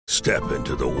Step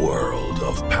into the world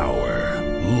of power,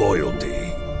 loyalty,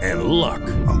 and luck.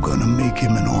 I'm gonna make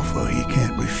him an offer he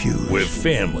can't refuse. With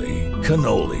family,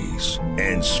 cannolis,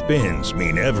 and spins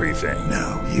mean everything.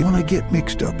 Now, you wanna get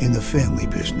mixed up in the family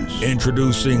business.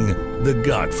 Introducing The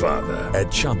Godfather at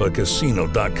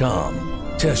ChumbaCasino.com.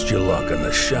 Test your luck in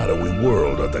the shadowy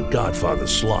world of The Godfather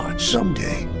slot.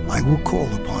 Someday, I will call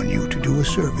upon you to do a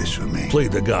service for me. Play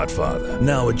The Godfather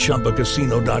now at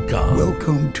ChumbaCasino.com.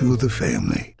 Welcome to the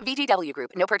family. VGW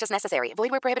Group. No purchase necessary. Void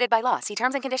where prohibited by law. See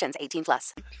terms and conditions.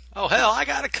 18+. Oh, hell, I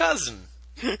got a cousin.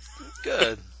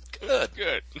 Good. That's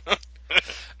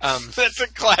a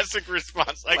classic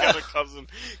response. I got a cousin,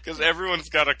 because everyone's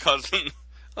got a cousin.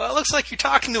 Well, it looks like you're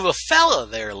talking to a fella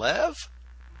there, Lev.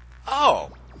 Oh.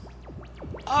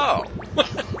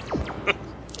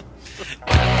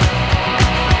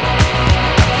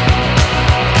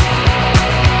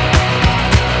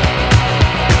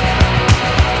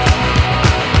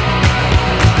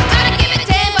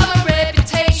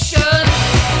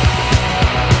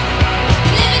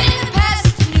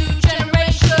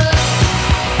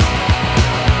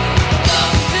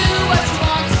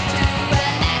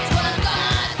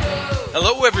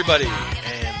 Hello, everybody,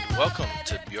 and welcome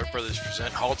to Bjork Brothers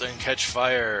Present Halt and Catch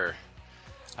Fire.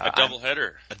 A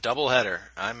doubleheader.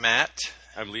 I'm Matt.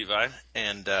 I'm Levi.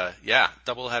 And,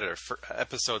 doubleheader for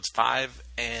episodes 5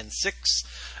 and 6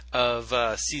 of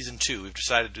Season 2. We've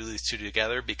decided to do these two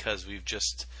together because we've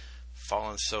just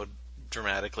fallen so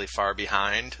dramatically far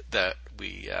behind that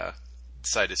we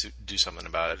decided to do something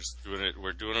about it.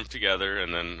 We're doing them together,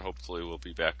 and then hopefully we'll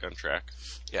be back on track.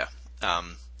 Yeah.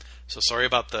 So sorry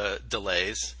about the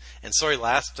delays, and sorry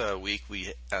last week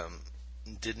we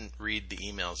didn't read the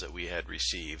emails that we had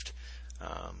received.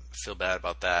 Feel bad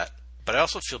about that, but I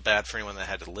also feel bad for anyone that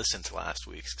had to listen to last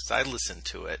week's, because I listened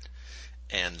to it,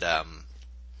 and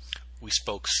we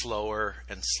spoke slower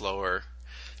and slower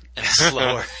and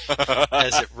slower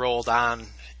as it rolled on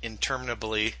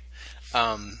interminably.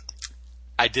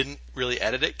 I didn't really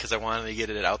edit it because I wanted to get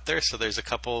it out there, so there's a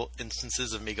couple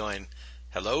instances of me going,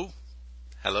 hello.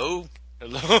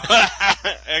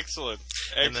 Excellent.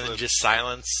 And then just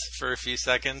silence for a few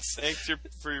seconds. Thanks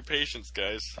for your patience,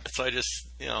 guys. So I just,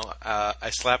 I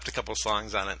slapped a couple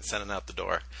songs on it and sent it out the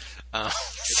door.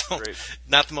 So great.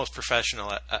 Not the most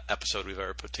professional episode we've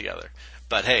ever put together,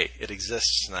 but hey, it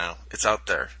exists now. It's out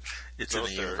there. It's in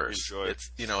the universe. Enjoy.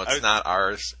 It's not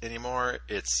ours anymore.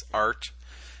 It's art,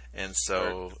 and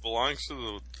so it belongs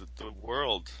to the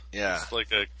world. Yeah, it's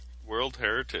like a world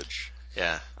heritage.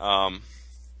 Yeah.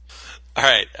 All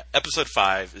right, episode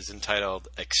 5 is entitled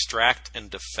Extract and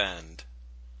Defend.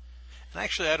 And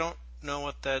actually, I don't know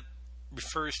what that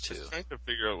refers to. I'm trying to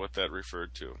figure out what that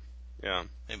referred to. Yeah.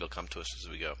 Maybe it'll come to us as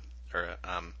we go.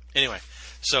 Anyway,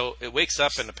 so it wakes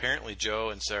up, and apparently Joe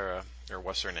and Sarah, or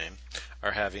what's her name,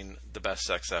 are having the best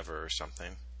sex ever or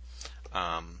something.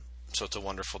 So it's a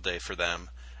wonderful day for them,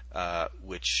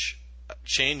 which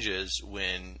changes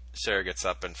when Sarah gets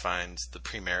up and finds the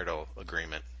premarital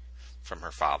agreement from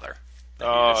her father that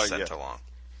he just sent along.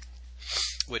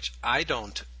 Which I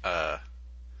don't. I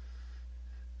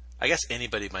guess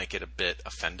anybody might get a bit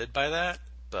offended by that,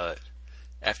 but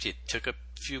after you took a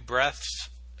few breaths,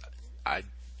 I'd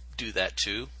do that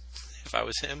too if I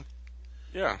was him.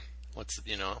 Yeah.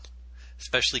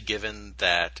 Especially given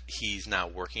that he's now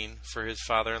working for his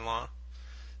father-in-law.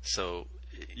 So.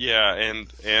 Yeah,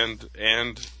 and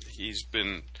he's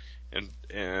been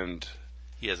and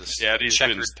he has a daddy's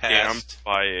been stamped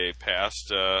by a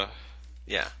past.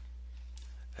 Yeah,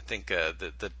 I think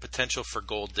the potential for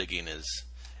gold digging is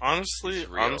honestly,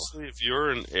 if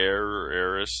you're an heir or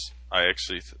heiress, I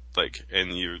actually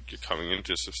and you're coming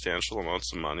into substantial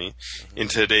amounts of money in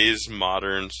today's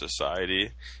modern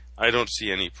society, I don't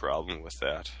see any problem with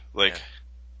that.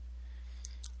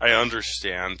 I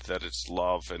understand that it's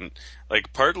love, and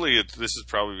partly this is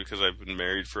probably because I've been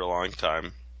married for a long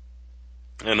time,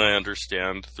 and I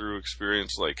understand through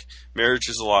experience marriage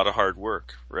is a lot of hard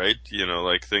work, right?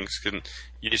 Things can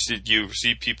you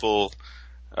see people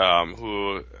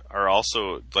who are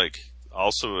also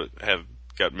have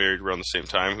got married around the same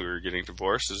time who are getting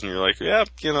divorces, and you're like, yeah,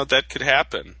 that could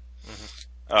happen.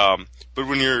 But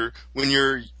when you're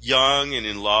young and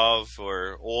in love,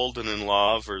 or old and in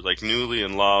love, or newly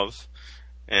in love,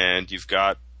 and you've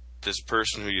got this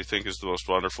person who you think is the most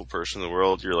wonderful person in the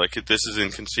world, you're like, this is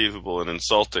inconceivable and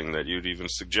insulting that you'd even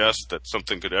suggest that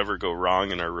something could ever go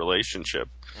wrong in our relationship.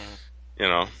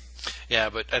 Yeah,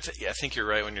 but I think you're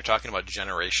right when you're talking about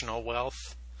generational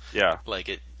wealth. Yeah,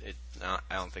 I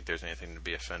don't think there's anything to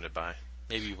be offended by.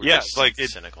 Maybe we're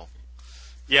just cynical.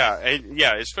 Yeah,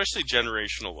 especially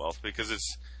generational wealth, because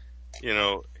it's,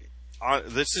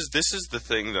 this is the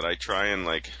thing that I try and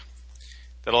like,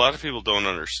 that a lot of people don't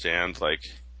understand. Like,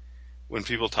 when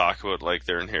people talk about like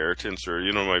their inheritance, or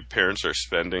my parents are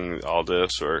spending all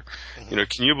this, or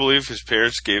can you believe his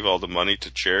parents gave all the money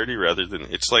to charity rather than,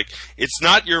 it's like, it's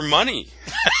not your money.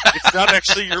 It's not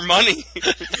actually your money.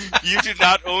 You do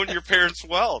not own your parents'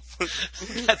 wealth.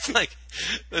 That's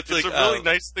it's a really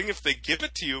nice thing if they give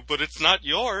it to you, but it's not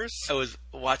yours. I was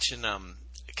watching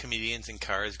comedians in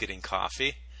cars getting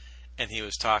coffee, and he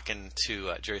was talking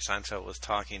to Jerry Seinfeld was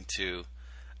talking to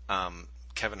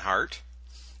Kevin Hart.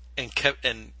 And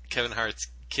Kevin Hart's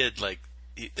kid,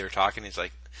 they're talking. He's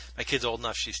like, my kid's old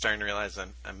enough. She's starting to realize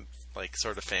I'm like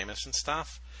sort of famous and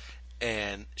stuff.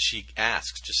 And she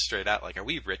asks just straight out, like, "Are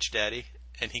we rich, Daddy?"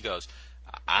 And he goes,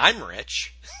 "I'm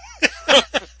rich."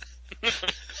 I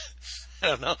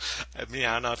don't know. I mean,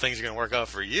 I don't know if things are going to work out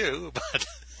for you, but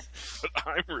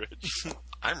I'm rich.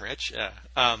 I'm rich. Yeah.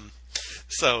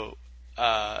 So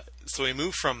we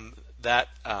move from that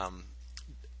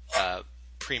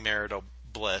premarital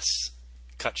bliss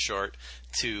cut short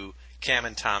to Cam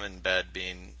and Tom in bed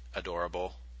being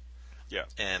adorable. Yeah.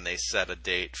 And they set a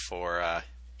date for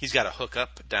he's got a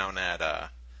hookup down at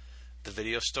the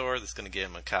video store that's going to give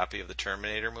him a copy of the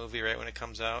Terminator movie right when it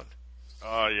comes out.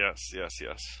 Oh, yes.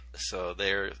 So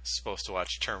they're supposed to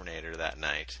watch Terminator that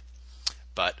night.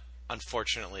 But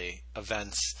unfortunately,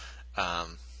 events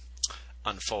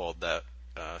unfold that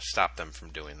stop them from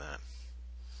doing that.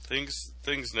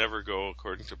 Things never go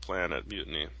according to plan at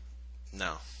Mutiny.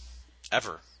 No.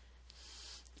 Ever.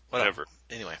 Whatever.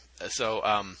 Anyway, so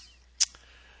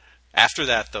after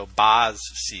that, though, Boz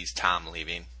sees Tom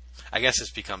leaving. I guess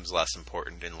this becomes less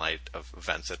important in light of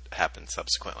events that happen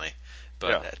subsequently.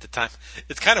 But at the time,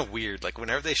 it's kind of weird. Like,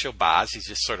 whenever they show Boz, he's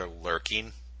just sort of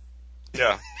lurking.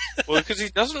 Yeah. Well, because he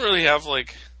doesn't really have,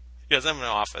 like... He doesn't have an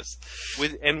office.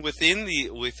 Within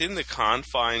the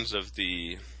confines of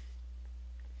the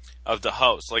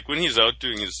house, like when he's out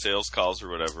doing his sales calls or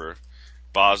whatever,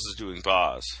 Boz is doing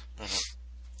Boz.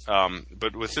 Mm-hmm.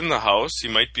 But within the house, he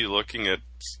might be looking at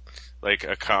like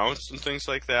accounts and things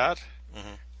like that.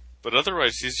 Mm-hmm. But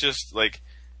otherwise, he's just like,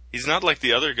 he's not like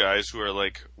the other guys who are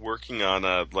like working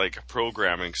on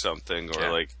programming something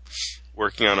or like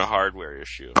working on a hardware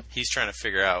issue. He's trying to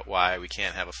figure out why we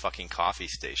can't have a fucking coffee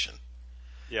station.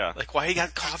 Yeah. Like, why you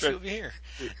got coffee over here?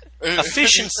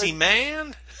 Efficiency,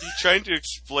 man! He's trying to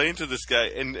explain to this guy,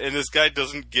 and this guy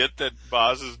doesn't get that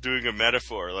Boz is doing a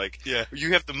metaphor. Like,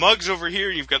 you have the mugs over here,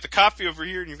 and you've got the coffee over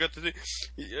here, and you've got the...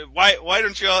 Why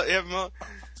don't you all have them all?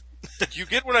 Do you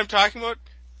get what I'm talking about?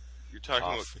 You're talking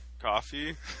about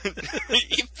coffee?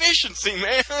 Efficiency,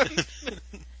 man!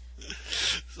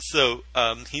 So,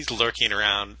 he's lurking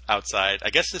around outside. I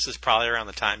guess this is probably around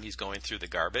the time he's going through the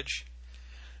garbage.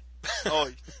 Oh,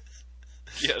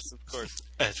 yes, of course.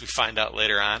 As we find out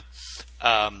later on.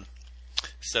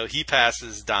 So he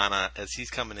passes Donna. As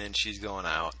he's coming in, she's going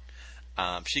out.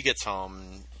 She gets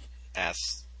home,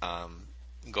 asks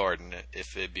Gordon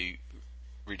if it'd be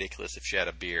ridiculous if she had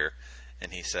a beer,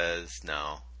 and he says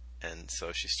no. And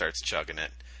so she starts chugging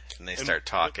it, and they start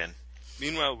talking.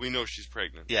 Meanwhile, we know she's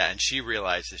pregnant. Yeah, and she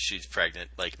realizes she's pregnant,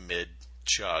 like,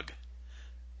 mid-chug.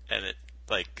 And it,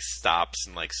 like, stops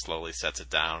and, like, slowly sets it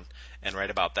down. And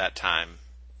right about that time,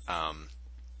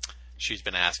 she's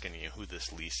been asking you who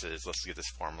this Lisa is. Let's get this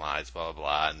formalized, blah, blah,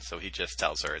 blah. And so he just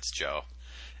tells her it's Joe.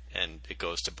 And it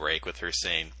goes to break with her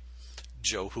saying,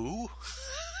 "Joe who?"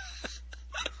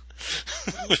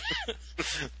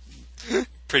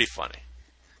 Pretty funny.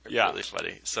 Yeah. Really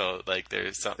funny. So, like,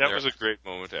 there's something... That was a great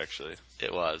moment, actually.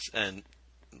 It was. And,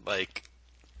 like,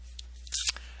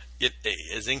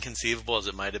 as inconceivable as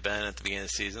it might have been at the beginning of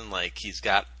the season, like, he's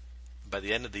got, by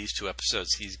the end of these 2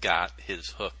 episodes, he's got his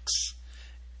hooks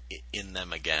in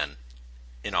them again.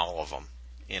 In all of them,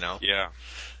 you know? Yeah.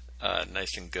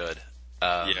 Nice and good.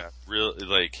 Yeah, really,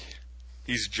 like,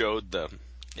 he's Joe'd them.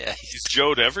 Yeah. He's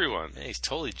Joe'd everyone. Yeah, he's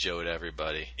totally Joe'd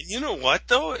everybody. And you know what,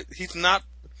 though? He's not...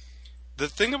 The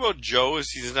thing about Joe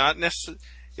is he's not necessarily...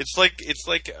 It's like,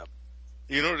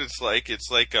 you know what it's like?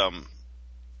 It's like,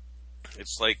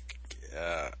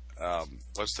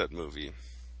 what's that movie?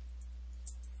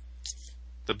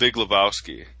 The Big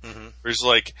Lebowski. Mm-hmm. Where he's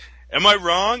like, am I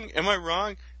wrong? Am I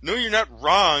wrong? No, you're not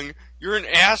wrong. You're an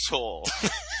asshole.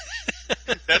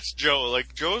 That's Joe.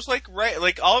 Like, Joe's like, right.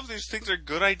 Like, all of these things are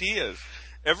good ideas.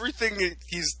 Everything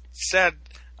he's said...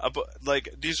 like,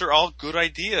 these are all good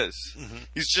ideas. Mm-hmm.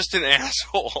 He's just an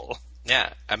asshole.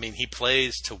 Yeah, I mean, he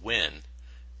plays to win,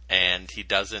 and he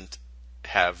doesn't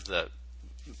have the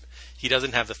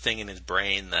thing in his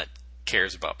brain that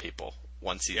cares about people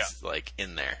once he's like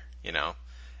in there, you know.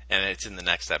 And it's in the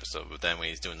next episode, but then when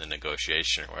he's doing the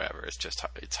negotiation or whatever,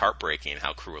 it's heartbreaking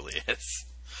how cruel he is,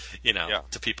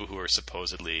 to people who are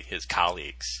supposedly his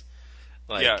colleagues.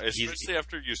 Like, especially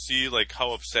after you see like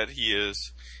how upset he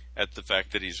is at the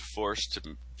fact that he's forced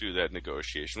to do that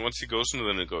negotiation. Once he goes into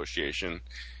the negotiation,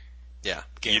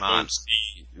 game on.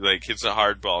 Like, it's a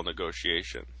hardball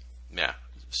negotiation. Yeah,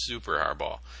 super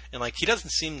hardball. And like, he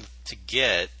doesn't seem to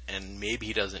get, and maybe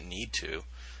he doesn't need to,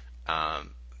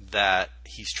 that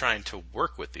he's trying to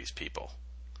work with these people.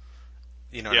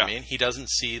 You know what I mean? He doesn't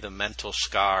see the mental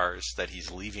scars that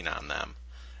he's leaving on them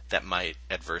that might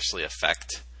adversely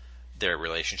affect their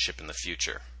relationship in the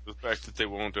future. The fact that they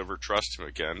won't ever trust him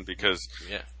again, because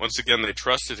once again they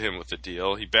trusted him with the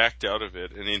deal. He backed out of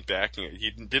it, and in backing it,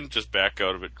 he didn't just back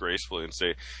out of it gracefully and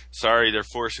say, "Sorry, they're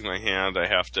forcing my hand. I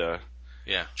have to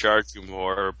charge you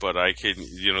more, but I can."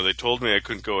 They told me I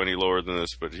couldn't go any lower than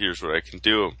this, but here's what I can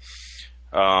do.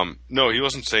 No, he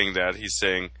wasn't saying that. He's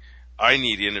saying, "I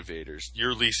need innovators.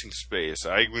 You're leasing space.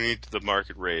 We need the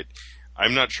market rate.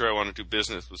 I'm not sure I want to do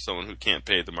business with someone who can't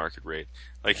pay the market rate."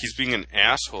 Like, he's being an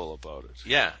asshole about it.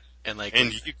 Yeah, and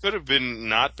you could have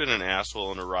not been an asshole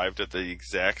and arrived at the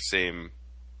exact same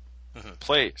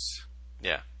place.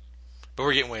 Yeah, but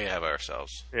we're getting way ahead of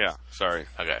ourselves. Yeah, sorry.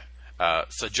 Okay,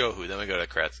 so Johu, then we go to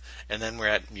Kretz, and then we're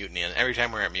at Mutiny, and every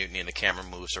time we're at Mutiny, the camera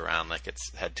moves around like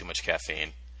it's had too much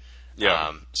caffeine.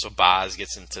 Yeah. So Boz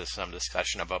gets into some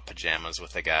discussion about pajamas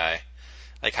with a guy.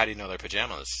 Like, how do you know they're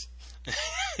pajamas?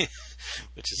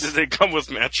 Did they come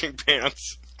with matching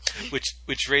pants?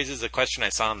 Which raises a question I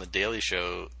saw on the Daily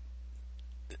Show.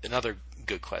 Another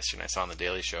good question I saw on the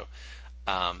Daily Show.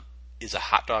 Is a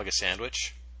hot dog a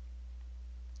sandwich?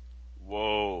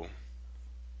 Whoa.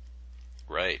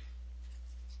 Right.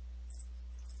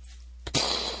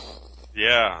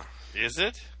 Yeah. Is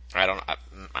it? I don't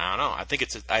know. I think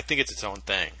it's its own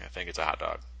thing. I think it's a hot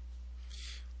dog.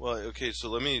 Well, okay, so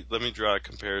let me draw a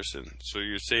comparison. So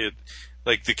you say it,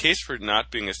 like, the case for it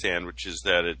not being a sandwich is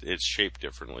that it's shaped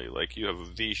differently. Like, you have a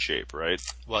V shape, right?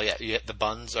 Well, the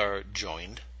buns are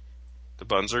joined. The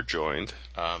buns are joined.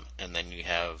 And then you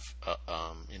have,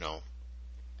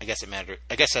 I guess it matters.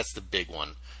 I guess that's the big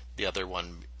one. The other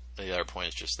point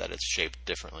is just that it's shaped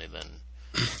differently than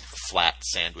flat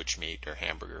sandwich meat or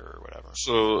hamburger or whatever.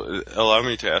 So, allow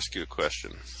me to ask you a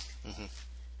question. Mm-hmm.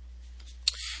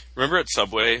 Remember at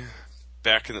Subway, way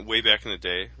back in the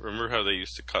day, remember how they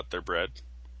used to cut their bread?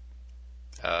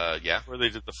 Yeah. Where they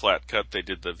did the flat cut, they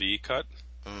did the V cut?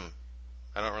 I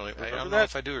don't know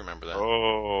if I do remember that.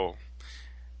 Oh.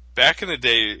 Back in the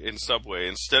day in Subway,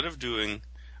 instead of doing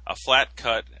a flat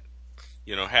cut,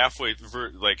 halfway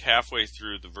through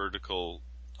the vertical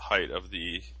height of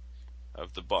the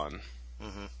bun,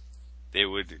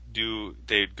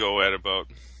 they'd go at about...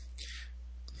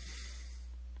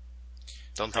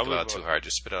 Don't think about it too hard.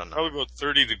 Just spit out a number. Probably about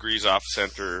 30 degrees off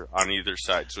center on either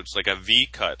side. So it's like a V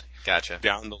cut. Gotcha.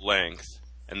 Down the length.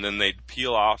 And then they'd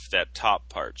peel off that top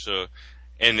part. So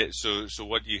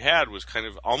what you had was kind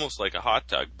of almost like a hot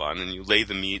dog bun, and you lay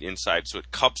the meat inside so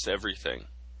it cups everything.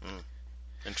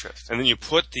 Interesting. And then you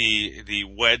put the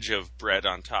wedge of bread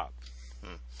on top.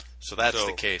 So that's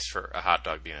the case for a hot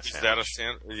dog being a sandwich. Is that a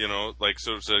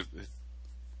sandwich?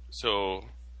 So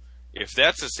if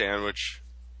that's a sandwich...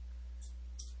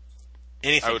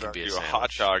 Anything I would could be argue a sandwich. A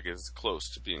hot dog is close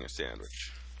to being a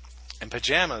sandwich. And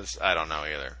pajamas, I don't know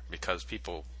either, because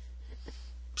people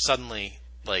suddenly,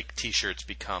 like, T-shirts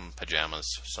become pajamas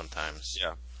sometimes.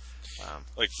 Yeah.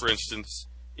 Like, for instance,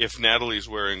 if Natalie's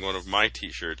wearing one of my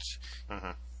T-shirts,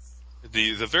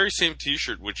 the very same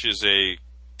T-shirt, which is a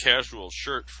casual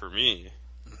shirt for me,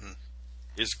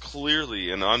 is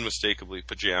clearly and unmistakably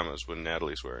pajamas when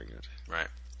Natalie's wearing it. Right.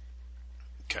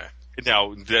 Okay.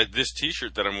 Now, this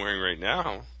T-shirt that I'm wearing right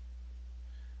now,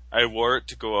 I wore it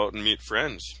to go out and meet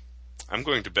friends. I'm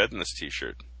going to bed in this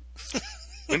T-shirt.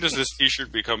 When does this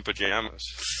T-shirt become pajamas?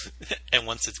 And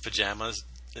once it's pajamas,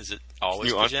 is it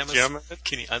always pajamas?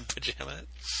 Can you unpajama it?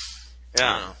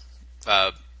 Yeah.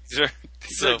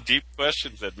 These are deep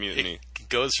questions at Mutiny. It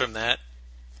goes from that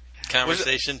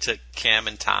conversation to Cam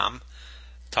and Tom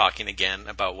talking again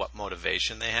about what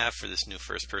motivation they have for this new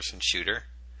first-person shooter.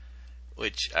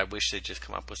 Which I wish they'd just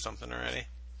come up with something already.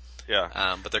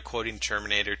 Yeah. But they're quoting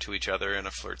Terminator to each other in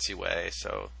a flirty way,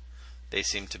 so they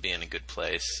seem to be in a good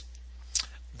place.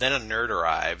 Then a nerd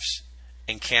arrives,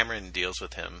 and Cameron deals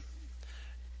with him.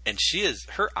 And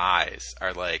her eyes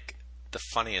are like the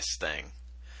funniest thing.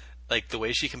 Like the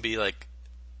way she can be like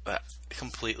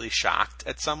completely shocked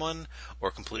at someone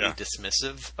or completely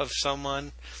dismissive of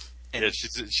someone. And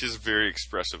she's very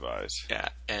expressive eyes. Yeah,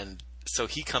 and so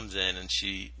he comes in and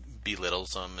she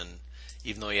belittles him, and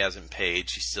even though he hasn't paid,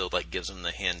 she still like gives him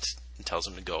the hint and tells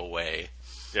him to go away.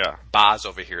 Yeah. Boz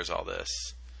overhears all this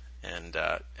and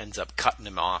ends up cutting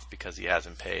him off because he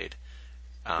hasn't paid.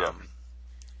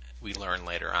 We learn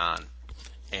later on,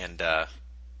 and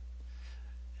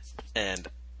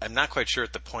I'm not quite sure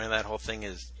what the point of that whole thing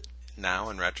is now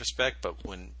in retrospect, but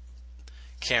when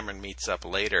Cameron meets up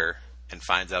later and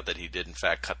finds out that he did in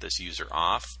fact cut this user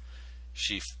off,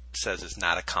 she says it's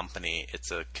not a company,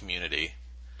 it's a community,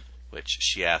 which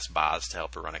she asked Boz to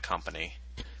help her run a company.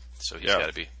 So he's got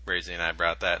to be raising an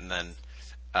eyebrow at that. And then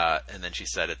she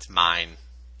said, it's mine.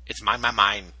 It's mine,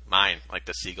 like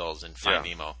the seagulls in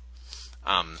Finding Nemo.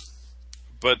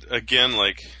 But again,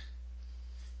 like,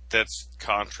 that's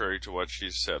contrary to what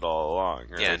she's said all along,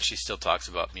 right? Yeah, and she still talks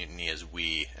about mutiny as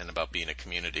we and about being a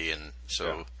community. And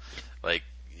so,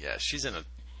 she's in a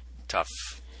tough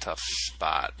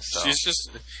spot. So. She's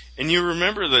just, and you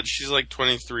remember that she's like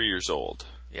 23 years old.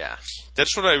 Yeah.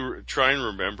 That's what I try and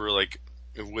remember, like,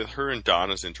 with her and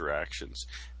Donna's interactions.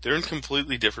 They're in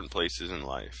completely different places in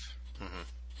life. Mm-hmm.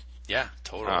 Yeah,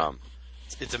 totally.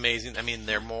 It's amazing. I mean,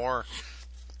 they're more,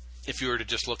 if you were to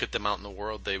just look at them out in the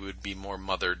world, they would be more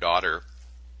mother-daughter.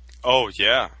 Oh,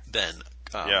 yeah. Than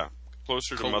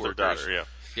closer to mother-daughter, yeah.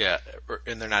 Yeah,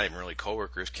 and they're not even really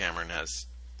coworkers. Cameron has,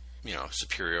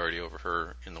 superiority over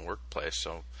her in the workplace.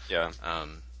 So,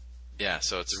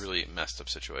 so it's a really messed up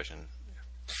situation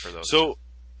for those. So,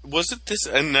 was it this,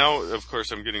 and now, of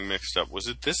course, I'm getting mixed up. Was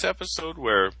it this episode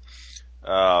where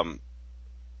the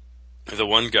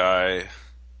one guy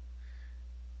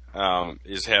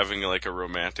is having like a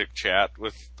romantic chat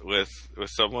with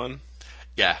someone?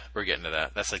 Yeah, we're getting to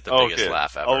that. That's like the biggest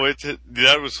laugh ever. Oh,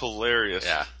 that was hilarious.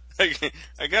 Yeah.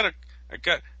 I got a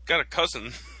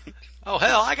cousin. Oh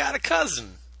hell, I got a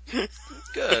cousin.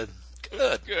 Good.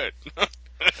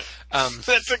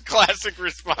 That's a classic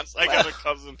response. I got a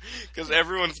cousin, because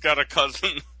everyone's got a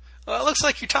cousin. Well, it looks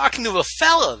like you're talking to a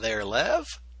fella there, Lev.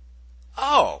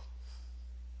 Oh.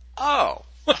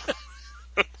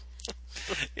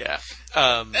 Yeah.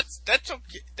 That's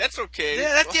okay. That's okay.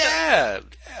 Yeah.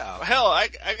 Hell, I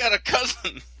got a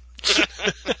cousin.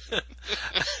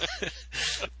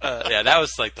 That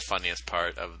was like the funniest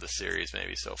part of the series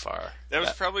maybe so far. That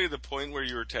was probably the point where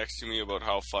you were texting me about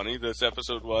how funny this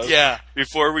episode was. Yeah.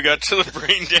 Before we got to the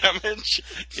brain damage.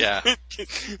 Yeah.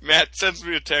 Matt sends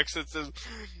me a text that says,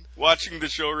 watching the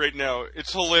show right now,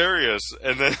 it's hilarious.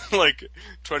 And then like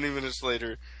 20 minutes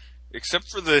later,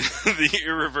 except for the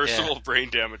irreversible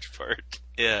brain damage part.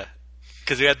 Yeah.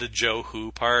 Because we had the Joe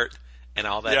Who part and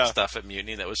all that stuff at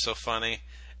Mutiny that was so funny.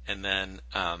 And then,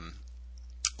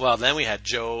 then we had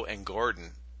Joe and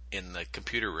Gordon in the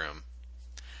computer room.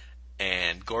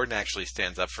 And Gordon actually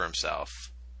stands up for himself.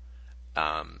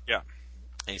 And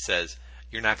he says,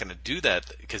 you're not going to do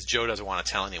that, because Joe doesn't want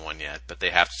to tell anyone yet, but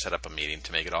they have to set up a meeting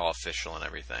to make it all official and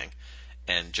everything.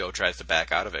 And Joe tries to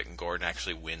back out of it, and Gordon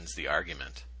actually wins the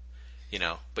argument.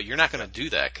 But you're not going to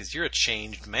do that because you're a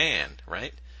changed man,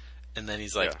 right? And then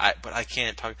he's like, I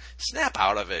can't talk. Snap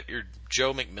out of it. You're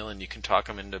Joe McMillan. You can talk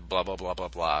him into blah, blah, blah, blah,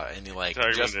 blah. And you're like,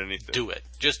 just do it.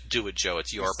 Just do it, Joe.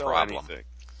 It's your problem. Anything.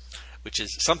 Which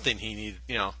is something he needs,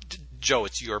 Joe,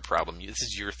 it's your problem. This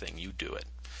is your thing. You do it,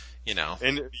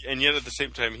 And yet at the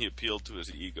same time, he appealed to his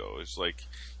ego. It's like,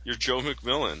 you're Joe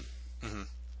McMillan. Mm-hmm.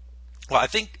 Well, I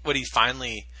think what he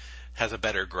finally has a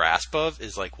better grasp of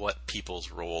is like what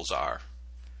people's roles are.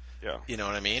 Yeah. You know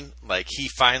what I mean? Like he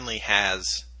finally has.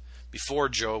 Before,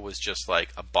 Joe was just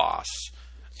like a boss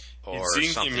or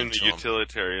he's something. Seeing him in the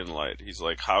utilitarian light. He's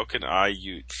like, how can I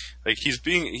use? Like he's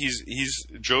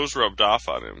Joe's rubbed off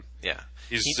on him. Yeah.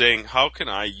 He's saying, how can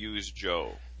I use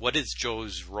Joe? What is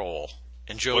Joe's role?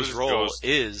 And Joe's role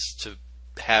is to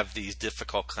have these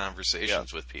difficult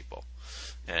conversations with people.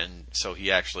 And so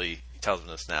he actually tells him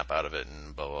to snap out of it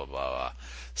and blah, blah, blah, blah.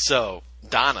 So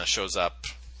Donna shows up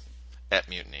at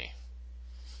Mutiny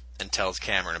and tells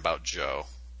Cameron about Joe.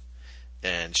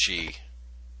 And she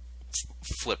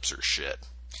flips her shit.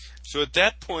 So at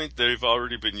that point, they've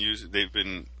already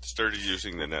been started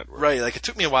using the network. Right, like it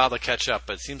took me a while to catch up,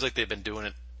 but it seems like they've been doing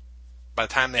it by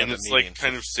the time they have the meeting. And it's like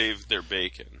kind of saved their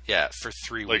bacon. Yeah, for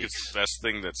 3 weeks. Like it's the best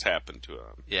thing that's happened to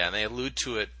them. Yeah, and they allude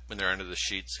to it when they're under the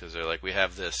sheets because they're like, we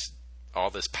have all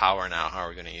this power now, how are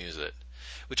we going to use it?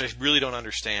 Which I really don't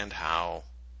understand how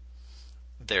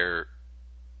they're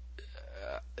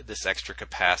this extra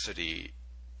capacity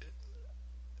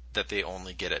that they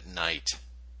only get at night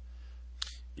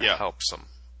helps them.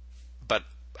 But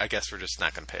I guess we're just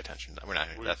not going to pay attention. We're not.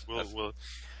 We'll,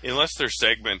 unless they're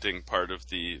segmenting part of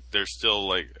they're still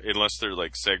like, unless they're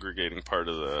like segregating part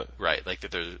of the like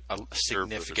that there's a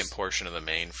significant portion of the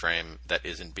mainframe that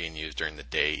isn't being used during the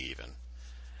day even.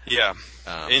 Yeah.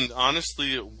 And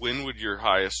honestly, when would your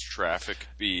highest traffic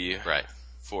be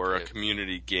for a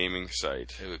community gaming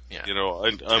site? You know,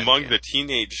 among the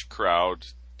teenage crowd,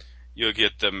 you'll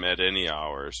get them at any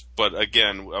hours. But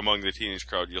again, among the teenage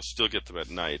crowd, you'll still get them at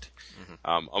night.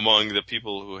 Among the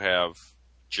people who have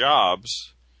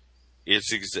jobs,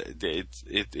 it's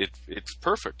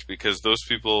perfect because those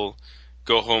people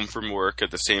go home from work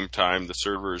at the same time the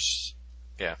servers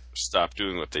stop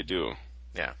doing what they do.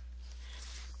 Yeah.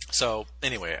 So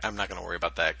anyway, I'm not going to worry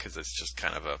about that because it's just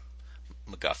kind of a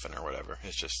MacGuffin or whatever.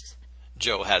 It's just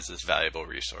Joe has this valuable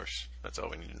resource. That's all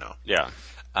we need to know. Yeah.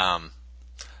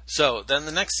 So then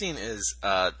the next scene is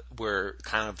where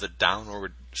kind of the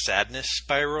downward sadness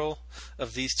spiral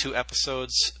of these two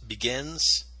episodes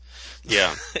begins.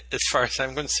 Yeah. As far as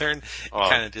I'm concerned,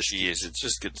 it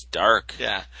just gets dark.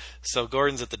 Yeah. So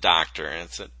Gordon's at the doctor, and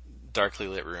it's a darkly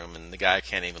lit room, and the guy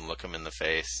can't even look him in the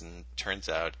face. And turns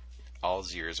out all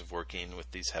his years of working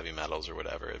with these heavy metals or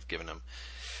whatever have given him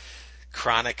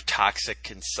chronic toxic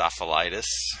encephalitis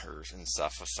or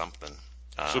enceph something.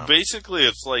 So basically,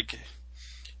 it's like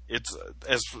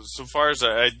so far as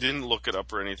I didn't look it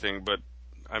up or anything, but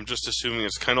I'm just assuming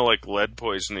it's kind of like lead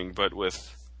poisoning, but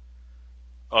with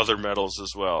other metals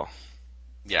as well.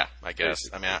 Yeah, I guess.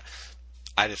 Basically. I mean,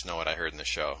 I just know what I heard in the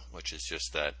show, which is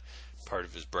just that part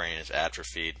of his brain is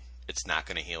atrophied. It's not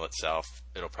going to heal itself.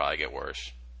 It'll probably get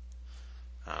worse.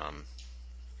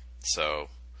 So,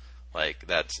 like,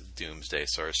 that's doomsday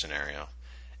sort of scenario.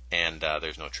 And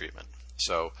there's no treatment.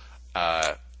 So,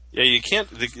 yeah, you can't.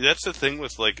 That's the thing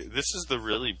with, like, this is the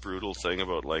really brutal thing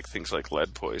about, like, things like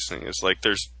lead poisoning. Is like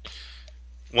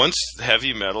once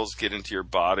heavy metals get into your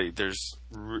body, there's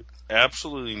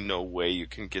absolutely no way you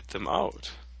can get them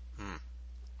out.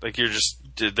 Like they're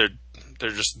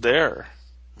just there.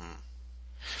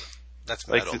 That's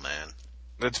metal, man.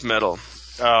 That's metal.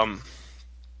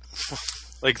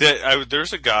 Like that.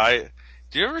 There's a guy.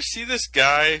 Do you ever see this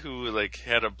guy who like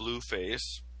had a blue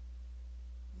face?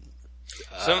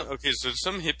 So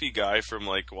some hippie guy from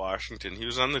like Washington. He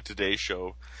was on the Today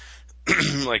Show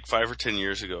like 5 or 10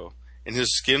 years ago, and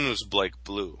his skin was like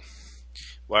blue.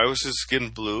 Why was his skin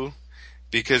blue?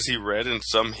 Because he read in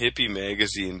some hippie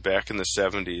magazine back in the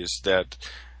 70s that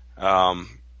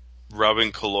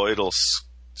rubbing colloidal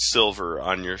silver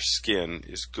on your skin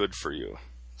is good for you.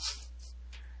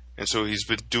 And so he's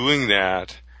been doing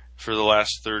that for the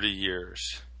last 30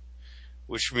 years,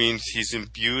 which means he's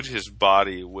imbued his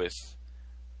body with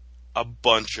a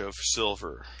bunch of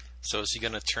silver. So is he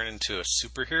going to turn into a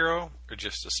superhero or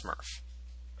just a Smurf?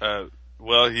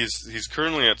 Well, he's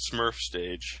currently at Smurf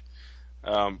stage,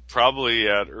 probably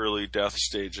at early death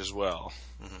stage as well.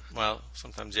 Mm-hmm. Well,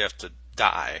 sometimes you have to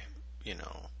die,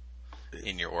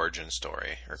 in your origin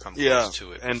story, or come close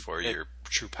to it before your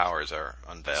true powers are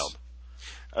unveiled.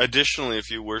 Additionally,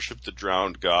 if you worship the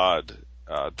drowned god,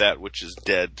 that which is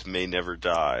dead may never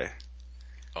die.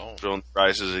 Oh. But only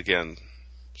rises again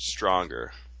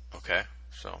stronger. Okay.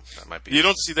 So that might be. You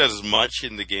don't see that as much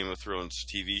in the Game of Thrones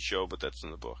TV show, but that's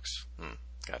in the books.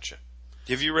 Gotcha.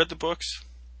 Have you read the books?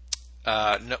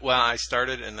 No. Well, I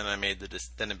started, and then I made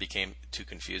then it became too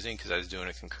confusing because I was doing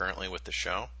it concurrently with the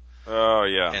show. Oh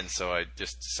yeah. And so I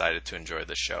just decided to enjoy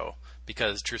the show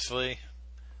because, truthfully,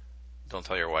 don't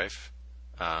tell your wife.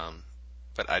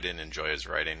 But I didn't enjoy his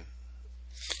writing.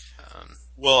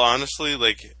 Well, honestly,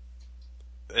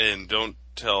 and don't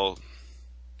tell.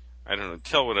 I don't know.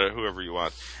 Tell whoever you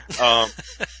want. I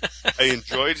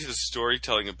enjoyed his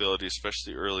storytelling ability,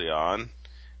 especially early on,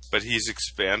 but he's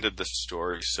expanded the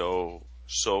story so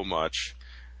much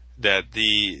that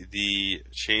the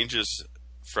changes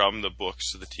from the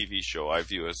books to the TV show I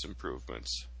view as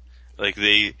improvements. Like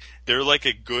they're like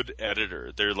a good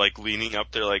editor. They're like leaning up.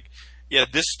 They're like, yeah,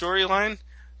 this storyline,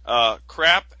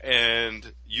 crap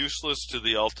and useless to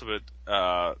the ultimate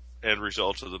end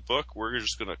result of the book. We're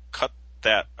just going to cut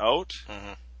that out.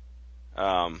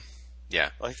 Mm-hmm. Yeah,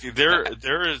 like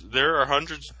there are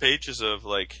hundreds of pages of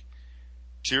like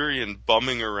Tyrion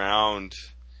bumming around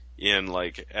in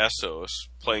like Essos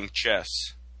playing chess,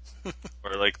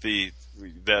 or like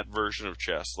that version of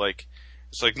chess. Like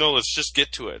it's like, no, let's just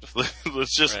get to it.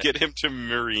 Let's just get him to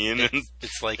Meereen and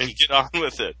get on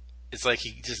with it. It's like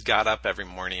he just got up every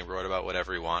morning and wrote about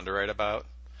whatever he wanted to write about,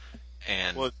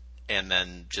 and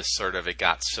then just sort of it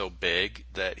got so big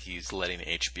that he's letting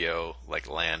HBO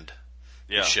land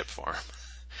the ship for him.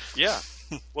 Yeah.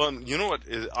 Well, you know what?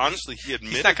 Honestly, he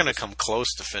admitted he's not going to come close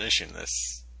to finishing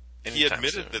this. He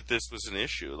admitted that this was an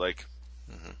issue.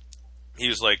 He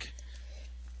was like,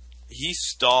 he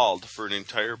stalled for an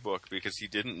entire book because he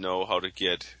didn't know how to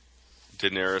get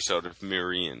Daenerys out of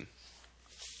Meereen.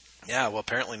 Yeah, well,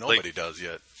 apparently nobody does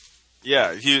yet.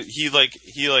 Yeah, he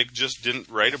just didn't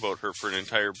write about her for an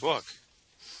entire book.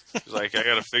 He's like, I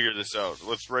got to figure this out.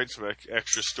 Let's write some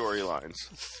extra storylines.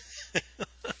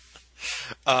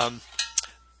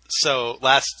 So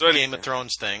Game of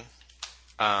Thrones thing.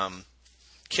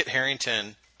 Kit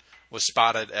Harington was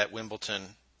spotted at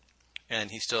Wimbledon, and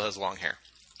he still has long hair.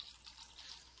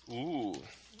 Ooh.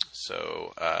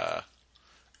 So I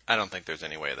don't think there's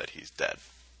any way that he's dead.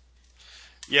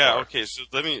 Yeah. Okay. So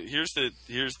here's the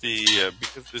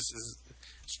because this is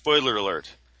spoiler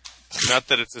alert. Not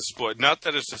that it's a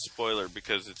spoiler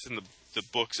because it's in the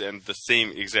books and the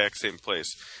exact same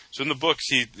place. So in the books,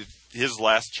 his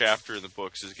last chapter in the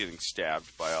books is getting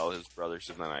stabbed by all his brothers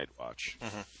in the Night Watch.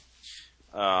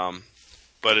 Mm-hmm.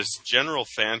 But it's general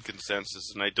fan consensus,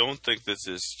 and I don't think this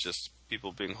is just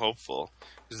people being hopeful,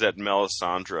 is that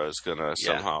Melisandre is going to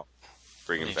somehow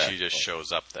bring him back. She just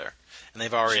shows up there. And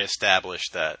they've already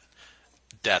established that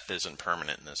death isn't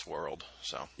permanent in this world.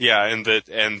 So yeah, and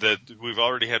that we've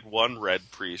already had one red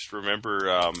priest.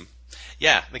 Remember?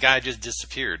 Yeah, the guy just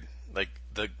disappeared. Like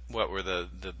the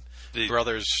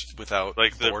brothers without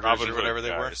borders or whatever they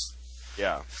were.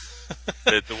 Yeah,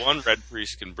 the one red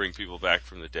priest can bring people back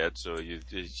from the dead. So you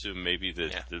assume maybe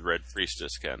the red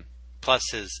priestess can.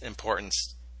 Plus his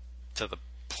importance to the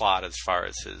plot as far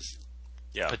as his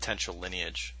potential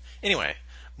lineage. Anyway.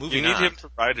 You need him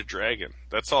to ride a dragon.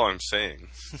 That's all I'm saying.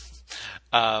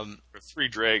 Or 3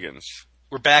 dragons.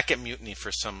 We're back at Mutiny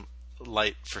for some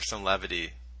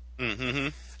levity.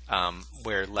 Mm-hmm.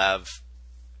 Where Lev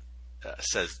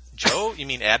says, "Joe, you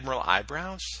mean Admiral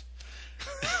Eyebrows?"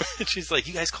 And she's like,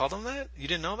 "You guys called him that? You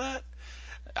didn't know that?"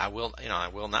 I will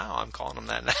now. I'm calling him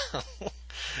that now.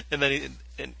 And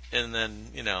then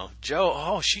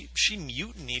Joe. She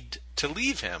mutinied to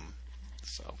leave him.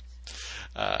 So.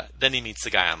 Then he meets the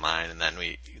guy online, and then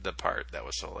the part that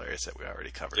was so hilarious that we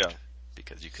already covered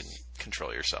because you couldn't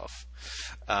control yourself.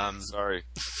 Sorry,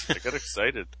 I got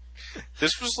excited.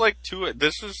 This was like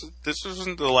This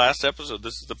wasn't the last episode.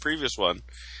 This is the previous one.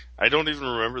 I don't even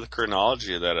remember the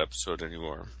chronology of that episode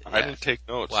anymore. Yeah. I didn't take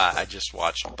notes. Well, I just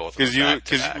watched both of them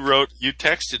because you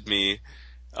texted me.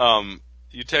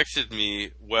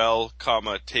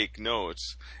 Take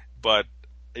notes, but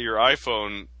your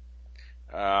iPhone.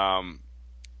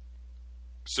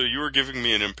 So you were giving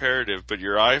me an imperative, but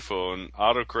your iPhone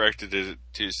auto-corrected it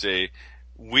to say,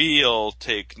 "We'll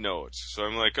take notes." So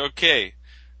I'm like, okay,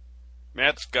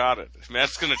 Matt's got it.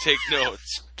 Matt's going to take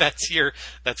notes. That's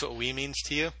what "we" means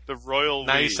to you? The royal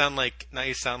now we. You sound like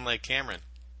Cameron.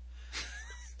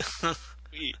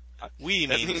 We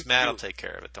means Matt will take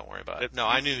care of it. Don't worry about it. No,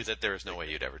 I knew that there was no way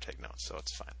you'd ever take notes, so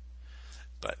it's fine.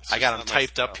 But I got them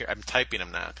typed up here. I'm typing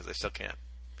them now because I still can't.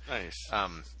 Nice.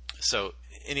 So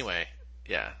anyway,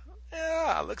 yeah,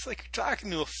 looks like you're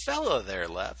talking to a fellow there,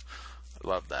 Lev. I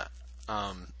love that.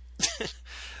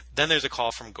 Then there's a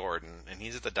call from Gordon, and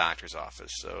he's at the doctor's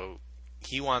office. So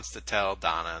he wants to tell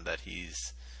Donna that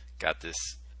he's got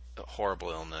this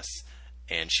horrible illness,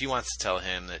 and she wants to tell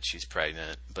him that she's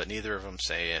pregnant, but neither of them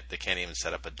say it. They can't even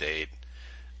set up a date.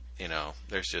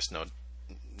 There's just no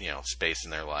space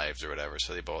in their lives or whatever,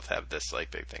 so they both have this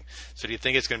big thing. So do you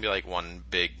think it's going to be like one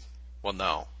big? Well,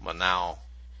 no. Well, now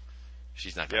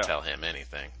she's not going to tell him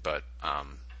anything. But I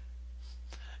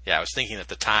was thinking at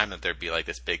the time that there'd be like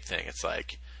this big thing. It's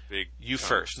like you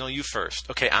first. No, you first.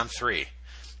 Okay, I'm 3.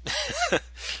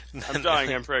 I'm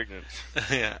dying. I'm pregnant.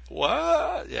 Yeah.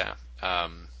 What? Yeah.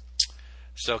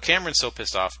 So Cameron's so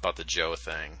pissed off about the Joe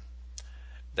thing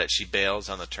that she bails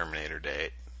on the Terminator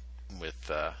date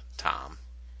with Tom.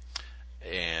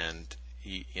 And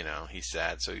he's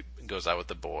sad, so he goes out with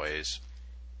the boys.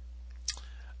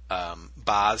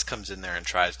 Boz comes in there and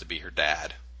tries to be her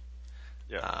dad.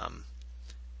 Yeah.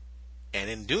 And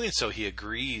in doing so, he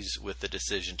agrees with the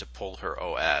decision to pull her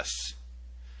OS,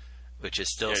 which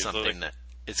is still something that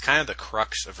it's kind of the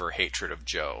crux of her hatred of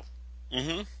Joe.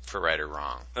 Mm-hmm. For right or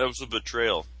wrong. That was a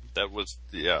betrayal. That was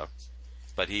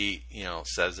But he,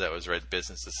 says that was the right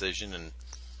business decision, and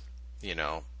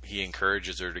he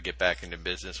encourages her to get back into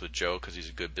business with Joe because he's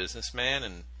a good businessman,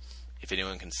 and if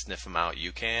anyone can sniff him out,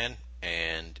 you can,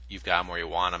 and you've got him where you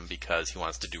want him because he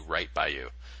wants to do right by you,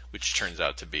 which turns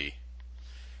out to be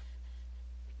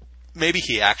maybe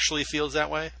he actually feels that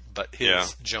way, but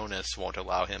his Jonas won't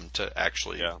allow him to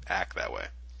actually act that way.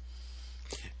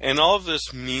 And all of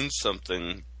this means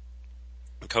something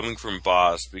coming from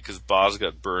Boz because Boz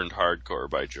got burned hardcore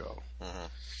by Joe. Mm-hmm.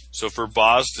 So for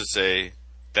Boz to say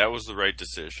that was the right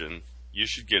decision, you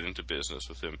should get into business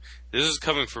with him. This is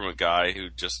coming from a guy who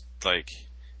just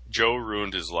Joe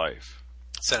ruined his life.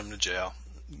 Sent him to jail.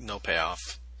 No payoff.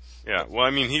 Yeah. Well,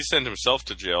 I mean, he sent himself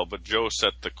to jail, but Joe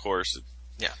set the course.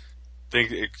 Yeah.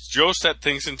 Joe set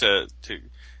things into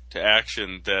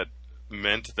action that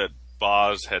meant that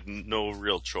Boz had no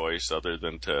real choice other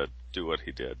than to do what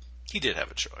he did. He did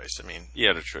have a choice. I mean, he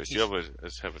had a choice. You always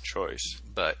have a choice,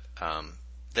 but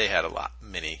they had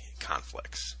many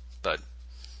conflicts. But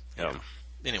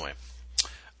anyway,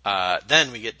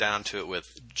 then we get down to it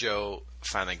with Joe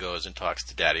finally goes and talks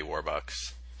to Daddy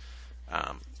Warbucks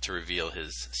to reveal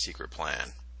his secret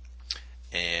plan.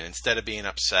 And instead of being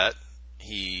upset,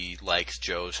 he likes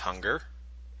Joe's hunger.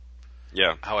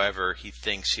 Yeah. However, he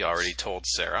thinks he already told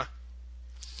Sarah,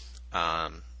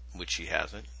 which he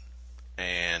hasn't.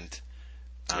 And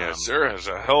Sarah has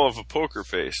a hell of a poker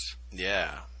face.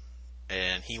 Yeah.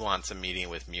 And he wants a meeting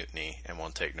with Mutiny and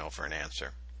won't take no for an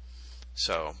answer.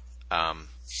 So,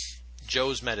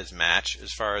 Joe's met his match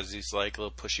as far as these like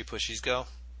little pushies go.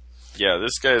 Yeah,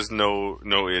 this guy is no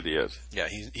idiot. Yeah,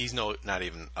 he's not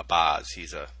even a Boz.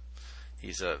 He's a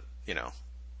he's not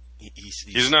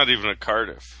even a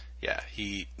Cardiff. Yeah,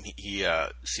 he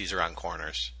sees around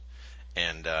corners,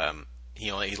 and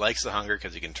he likes the hunger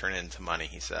because he can turn it into money.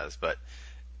 He says, but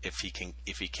if he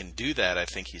can do that, I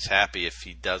think he's happy. If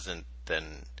he doesn't,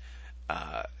 then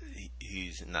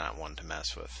he's not one to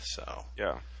mess with. So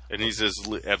yeah, and he's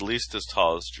at least as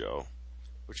tall as Joe,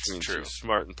 which means he's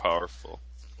smart and powerful.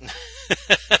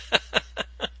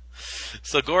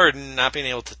 So Gordon, not being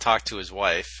able to talk to his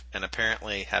wife and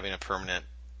apparently having a permanent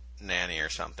nanny or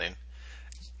something,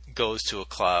 goes to a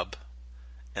club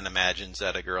and imagines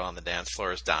that a girl on the dance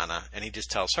floor is Donna, and he just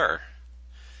tells her.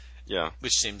 Yeah.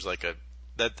 Which seems like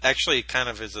that actually kind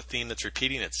of is a theme that's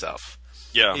repeating itself.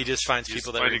 Yeah. He just finds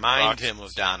people that remind him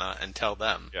of Donna and tell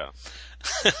them. Yeah.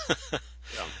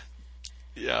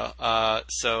 Yeah.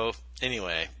 So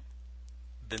anyway,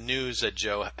 the news that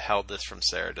Joe held this from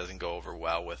Sarah doesn't go over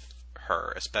well with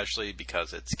her, especially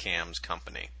because it's Cam's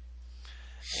company.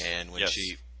 And when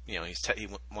she,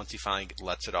 once he finally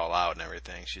lets it all out and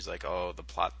everything, she's like, "Oh, the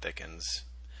plot thickens.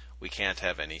 We can't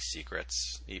have any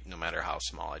secrets, no matter how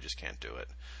small. I just can't do it."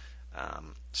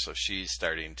 So she's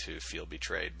starting to feel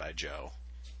betrayed by Joe.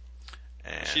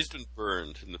 And she's been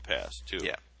burned in the past too.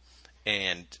 Yeah,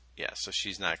 and so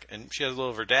she's not, and she has a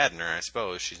little of her dad in her. I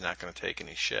suppose she's not going to take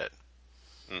any shit.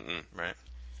 Right.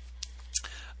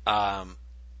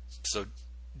 So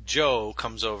Joe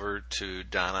comes over to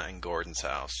Donna and Gordon's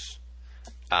house.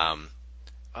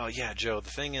 Oh yeah, Joe. The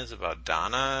thing is about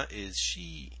Donna is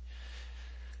she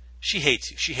hates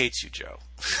you. She hates you, Joe.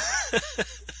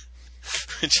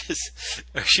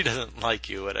 Or she doesn't like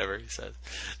you, whatever he says.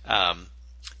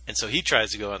 And so he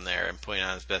tries to go in there and putting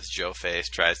on his best Joe face,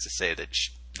 tries to say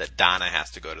that Donna has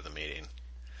to go to the meeting,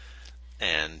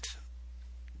 and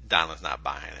Donna's not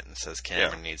buying it and says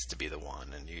Cameron needs to be the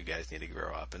one, and you guys need to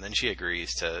grow up. And then she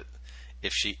agrees to,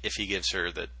 if he gives her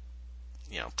the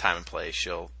time and place,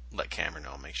 she'll let Cameron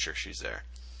know, make sure she's there.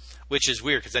 Which is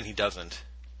weird because then he doesn't,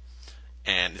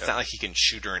 and it's not like he can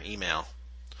shoot her an email.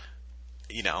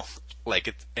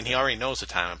 And he already knows the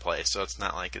time and place, so it's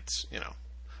not like it's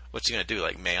what's he gonna do?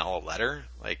 Like mail a letter?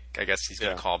 Like I guess he's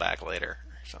gonna call back later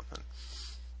or something.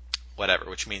 Whatever,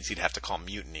 which means he'd have to call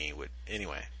Mutiny.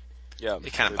 Anyway. Yeah,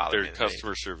 it kind of bothered me. Their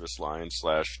customer service line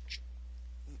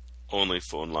 / only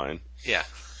phone line. Yeah.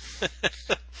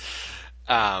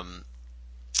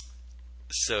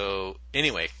 So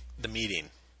anyway, the meeting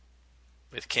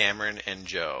with Cameron and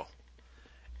Joe,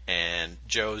 and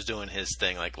Joe's doing his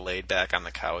thing, like laid back on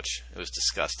the couch. It was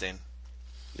disgusting.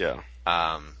 Yeah.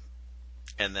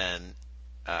 And then,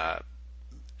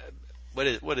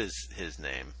 what is his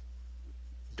name?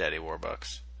 Daddy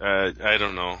Warbucks. I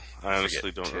don't know. I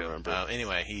honestly don't remember.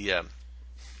 Anyway,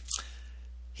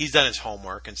 he's done his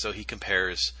homework, and so he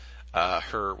compares what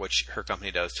her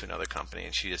company does to another company,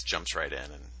 and she just jumps right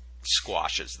in and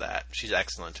squashes that. She's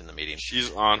excellent in the meeting.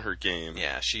 She's on her game.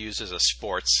 Yeah, she uses a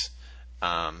sports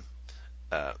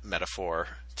metaphor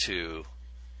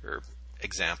or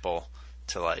example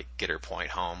to get her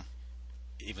point home,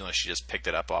 even though she just picked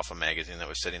it up off a magazine that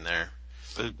was sitting there.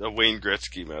 A Wayne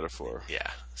Gretzky metaphor.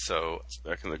 Yeah. So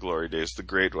back in the glory days, the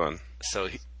great one. So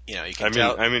you can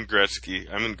tell. I'm in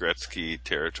Gretzky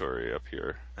territory up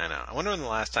here. I know. I wonder when the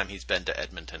last time he's been to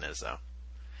Edmonton is though.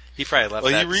 He probably left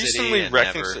that city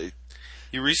and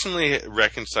He recently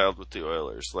reconciled with the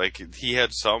Oilers. He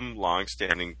had some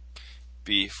long-standing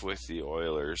beef with the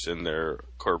Oilers in their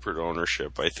corporate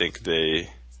ownership. I think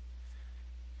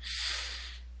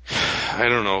I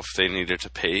don't know if they needed to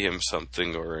pay him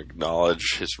something or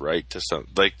acknowledge his right to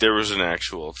something. There was an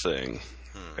actual thing.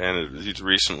 And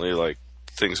recently,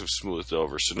 things have smoothed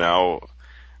over. So now,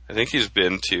 I think he's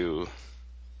been to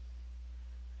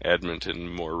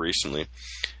Edmonton more recently.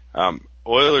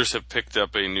 Oilers have picked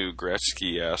up a new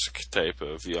Gretzky-esque type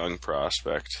of young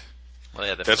prospect. Well,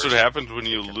 yeah, that's what happens when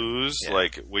you lose. Yeah.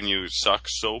 Like when you suck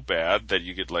so bad that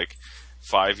you get like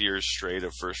 5 years straight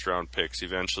of first-round picks.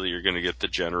 Eventually, you're going to get the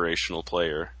generational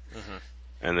player,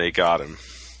 and they got him.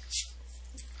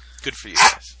 Good for you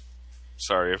guys.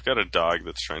 Sorry, I've got a dog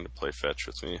that's trying to play fetch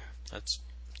with me. It's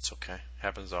okay.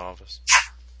 Happens to all of us.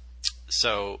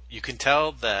 So you can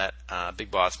tell that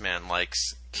Big Boss Man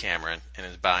likes Cameron and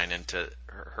is buying into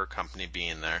her company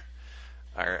being there,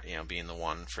 or being the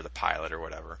one for the pilot or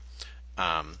whatever.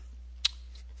 And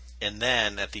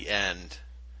then at the end,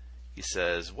 he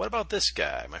says, "What about this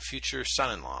guy, my future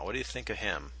son-in-law? What do you think of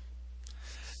him?"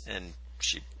 And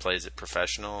she plays it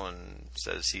professional and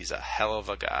says he's a hell of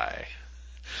a guy.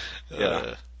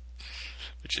 Yeah.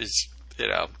 Which is,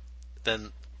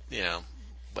 then,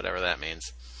 whatever that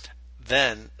means.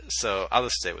 Then, so I'll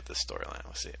just stay with this storyline.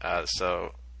 Let's see.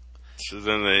 So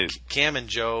then Cam and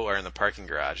Joe are in the parking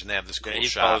garage, and they have this cool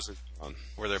shot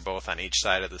where they're both on each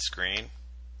side of the screen.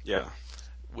 Yeah.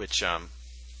 Which I'm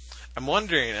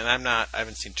wondering, and I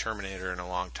haven't seen Terminator in a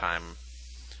long time,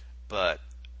 but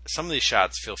some of these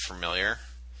shots feel familiar.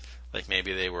 Like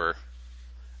maybe they were,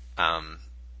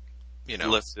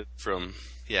 lifted from.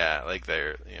 Yeah, like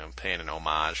they're paying an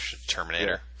homage to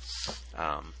Terminator.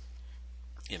 Yeah.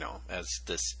 As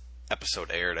this episode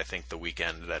aired, I think the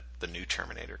weekend that the new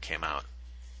Terminator came out.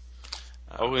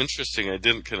 Oh, interesting! I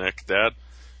didn't connect that.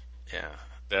 Yeah,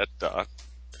 that dot.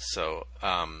 So,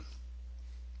 I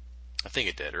think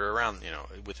it did, or around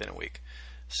within a week.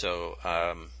 So,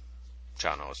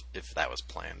 John knows if that was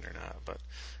planned or not, but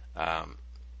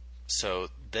so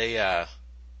they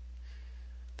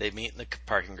meet in the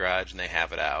parking garage and they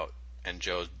have it out, and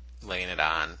Joe's laying it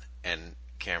on, and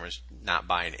Cameron's not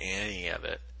buying any of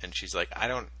it, and she's like, "I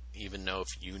don't even know if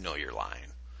you know you're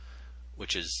lying,"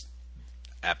 which is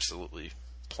absolutely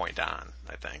point on,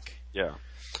 I think. Yeah,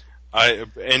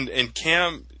 and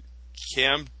Cam,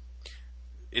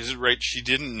 is it right? She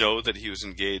didn't know that he was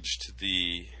engaged to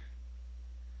the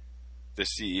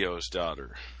CEO's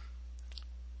daughter.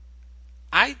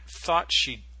 I thought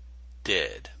she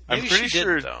did. Maybe I'm pretty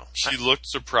sure though. She looked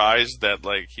surprised that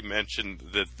he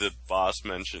mentioned that the boss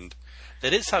mentioned.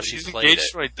 That is how she played engaged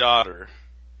it. To my daughter.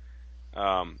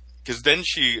 Because then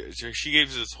she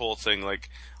gave this whole thing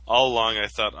all along I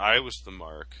thought I was the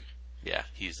mark. Yeah,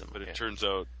 he's the mark. But it turns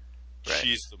out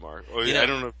she's the mark. Or, I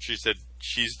don't know if she said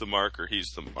she's the mark or he's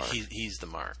the mark. He's the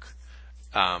mark.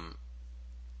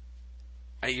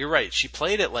 You're right. She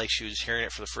played it like she was hearing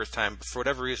it for the first time. But for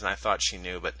whatever reason, I thought she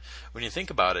knew. But when you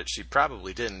think about it, she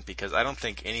probably didn't, because I don't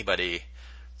think anybody,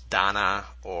 Donna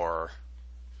or,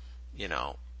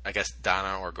 I guess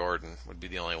Donna or Gordon would be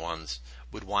the only ones,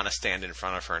 would want to stand in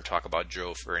front of her and talk about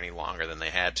Joe for any longer than they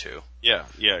had to. Yeah,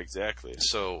 exactly.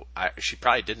 So she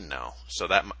probably didn't know. So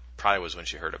that probably was when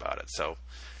she heard about it. So,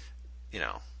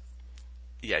 yeah,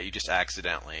 you just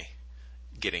accidentally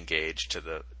get engaged to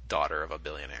the daughter of a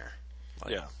billionaire.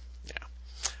 Yeah.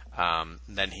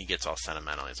 Then he gets all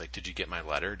sentimental. He's like, "Did you get my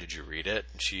letter? Did you read it?"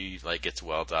 And she gets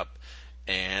welled up,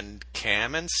 and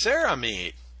Cam and Sarah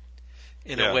meet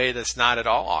in a way that's not at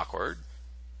all awkward.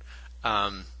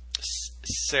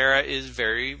 Sarah is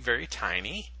very, very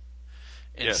tiny,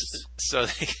 and yes. So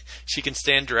she can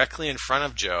stand directly in front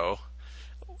of Joe,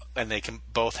 and they can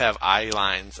both have eye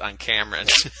lines on Cameron.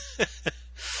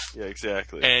 Yeah,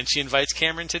 exactly. And she invites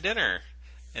Cameron to dinner.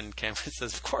 And Cameron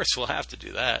says, "Of course, we'll have to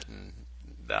do that." And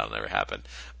that'll never happen.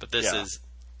 But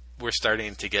we're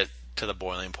starting to get to the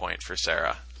boiling point for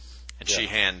Sarah. And she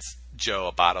hands Joe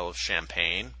a bottle of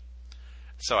champagne.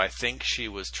 So I think she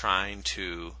was trying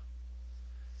to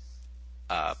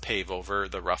pave over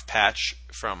the rough patch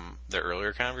from the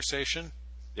earlier conversation.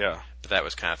 Yeah. But that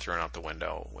was kind of thrown out the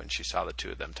window when she saw the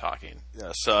two of them talking. Yeah,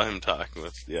 I saw him talking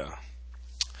with,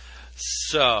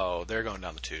 So they're going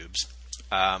down the tubes.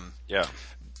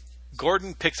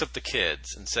 Gordon picks up the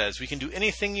kids and says, "We can do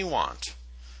anything you want."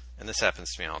 And this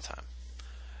happens to me all the time.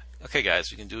 "Okay,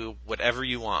 guys, we can do whatever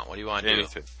you want. What do you want to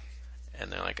do?" And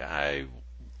they're like, "I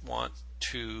want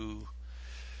to,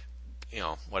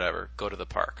 whatever, go to the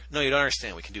park." "No, you don't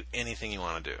understand. We can do anything you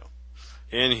want to do."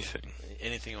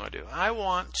 Anything you want to do. "I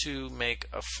want to make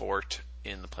a fort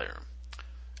in the playroom."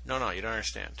 No, you don't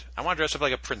understand. "I want to dress up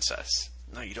like a princess."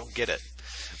 "No, you don't get it.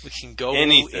 We can go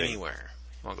anywhere.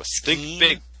 You want to go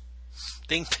skiing?"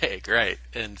 Think big, right.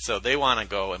 And so they want to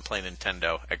go and play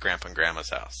Nintendo at Grandpa and Grandma's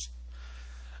house,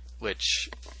 which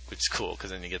is cool,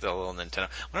 because then you get the little Nintendo.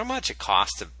 I wonder how much it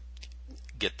costs to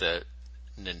get the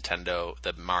Nintendo,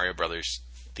 the Mario Brothers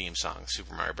theme song,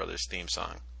 Super Mario Brothers theme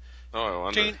song. Oh, I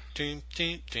wonder.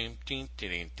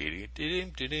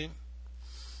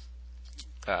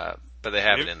 But they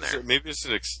have it in there. Maybe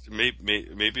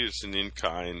it's an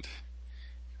in-kind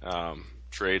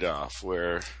trade-off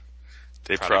where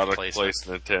they product place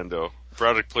Nintendo,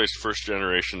 product placed first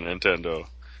generation Nintendo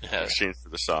in exchange for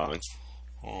the songs.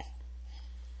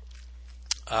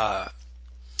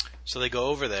 So they go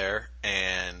over there,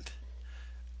 and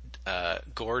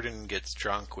Gordon gets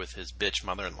drunk with his bitch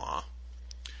mother-in-law.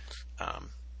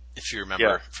 If you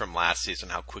remember from last season,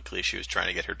 how quickly she was trying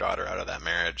to get her daughter out of that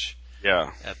marriage.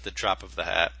 Yeah. At the drop of the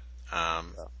hat.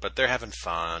 But they're having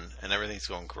fun, and everything's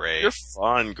going great. You're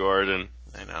fun, Gordon.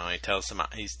 I know. He tells him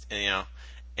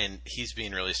and he's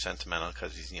being really sentimental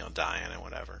because he's dying and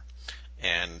whatever.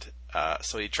 And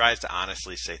so he tries to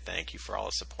honestly say thank you for all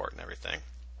his support and everything.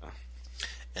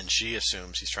 And she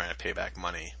assumes he's trying to pay back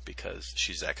money because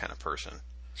she's that kind of person.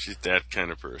 She's that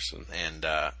kind of person. And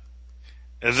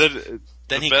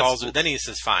then he calls her. Then he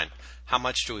says, "Fine, how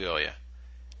much do we owe you?"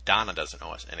 Donna doesn't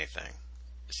owe us anything.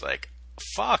 It's like,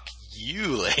 fuck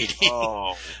you, lady.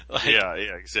 Oh, yeah,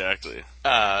 exactly.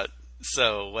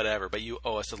 So whatever, but you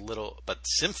owe us a little, but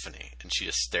symphony, and she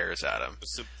just stares at him.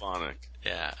 Symphonic.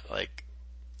 Yeah, like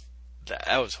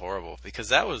that was horrible because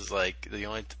that was like the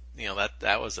only,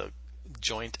 that was a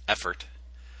joint effort.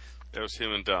 That was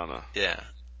him and Donna. Yeah,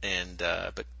 and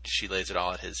but she lays it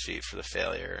all at his feet for the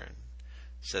failure and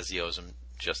says he owes him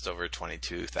just over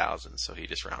 22,000, so he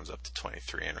just rounds up to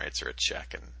 23 and writes her a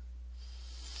check and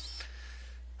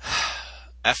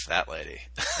F that lady.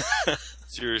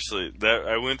 Seriously, that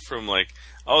I went from like,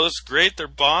 oh, that's great, they're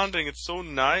bonding, it's so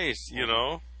nice,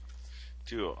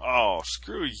 to, oh,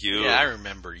 screw you. Yeah, I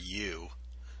remember you.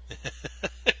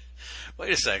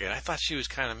 Wait a second, I thought she was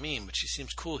kind of mean, but she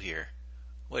seems cool here.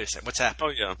 Wait a second, what's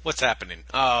happening? Oh, yeah. What's happening?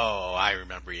 Oh, I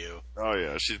remember you. Oh,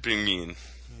 yeah, she's being mean.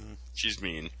 She's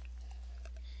mean.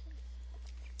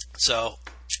 So,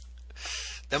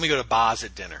 then we go to Boz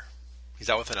at dinner. He's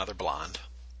out with another blonde.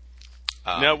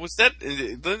 Now, was that...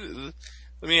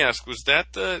 Let me ask, was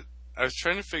that the... I was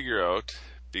trying to figure out,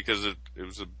 because it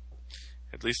was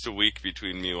at least a week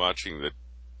between me watching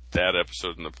that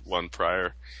episode and the one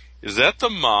prior. Is that the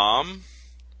mom?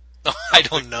 I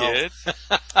don't know. Kid?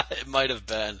 It might have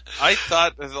been. I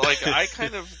thought,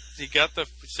 he got the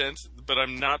sense, but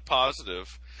I'm not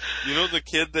positive. You know the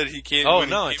kid that he came. Oh, when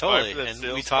no, he came totally. by for that And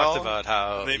sales we talked call, about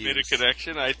how they made a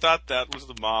connection. I thought that was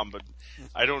the mom, but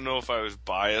I don't know if I was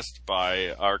biased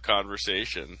by our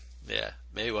conversation. Yeah,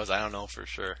 maybe it was. I don't know for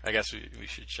sure. I guess we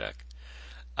should check.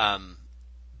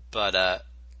 But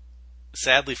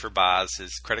sadly for Boz,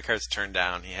 his credit card's turned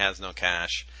down. He has no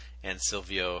cash, and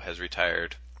Silvio has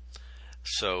retired,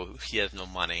 so he has no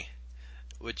money.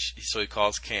 So he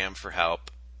calls Cam for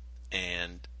help,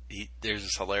 and there's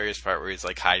this hilarious part where he's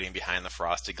like hiding behind the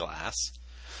frosted glass.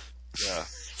 Yeah,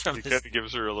 he kind of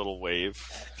gives her a little wave,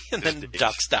 and then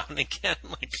ducks down again.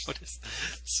 Like, what is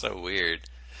so weird?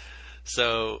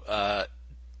 So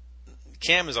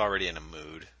Cam is already in a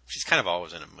mood. She's kind of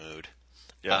always in a mood.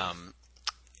 Yeah.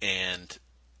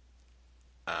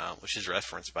 Which is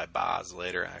referenced by Boz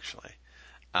later, actually.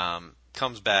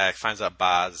 Comes back, finds out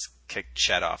Boz kicked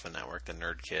Chet off the network, the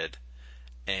nerd kid,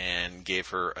 and gave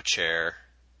her a chair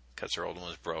because her old one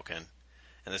was broken.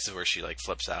 And this is where she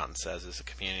flips out and says, "It's a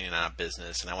community, not a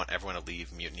business, and I want everyone to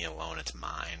leave Mutiny alone. It's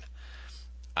mine."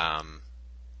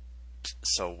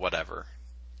 So whatever,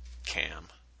 Cam,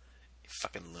 you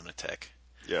fucking lunatic.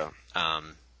 Yeah.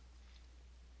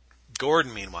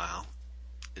 Gordon, meanwhile,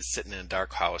 is sitting in a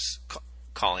dark house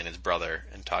calling his brother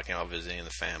and talking about visiting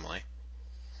the family.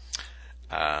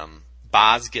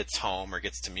 Boz gets home, or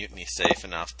gets to Mutiny safe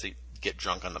enough to get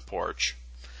drunk on the porch.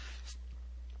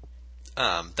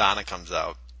 Donna comes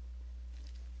out,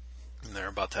 and they're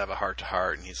about to have a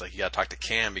heart-to-heart, and he's like, "You gotta talk to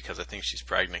Cam because I think she's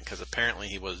pregnant," because apparently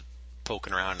he was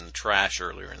poking around in the trash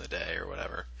earlier in the day or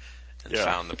whatever and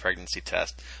found the pregnancy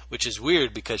test, which is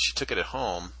weird because she took it at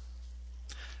home,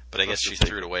 but I guess she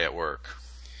threw it away at work.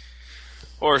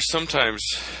 Or sometimes,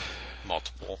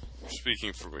 multiple.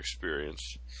 Speaking from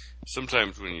experience,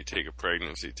 sometimes when you take a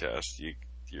pregnancy test,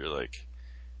 you're like,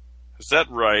 "Is that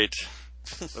right?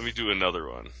 Let me do another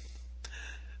one."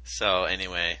 So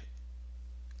anyway,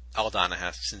 all Donna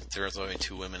has, since there's only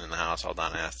two women in the house, all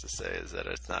Donna has to say is that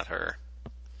it's not her.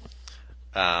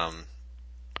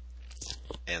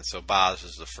 And so Boz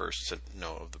is the first to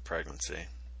know of the pregnancy,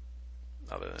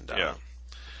 other than Donna.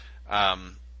 Yeah.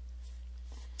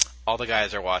 All the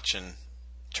guys are watching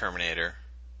Terminator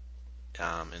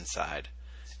inside,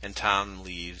 and Tom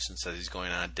leaves and says he's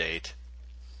going on a date.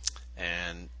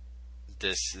 And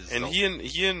this is he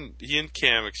and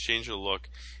Cam exchange a look,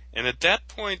 and at that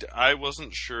point I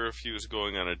wasn't sure if he was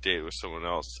going on a date with someone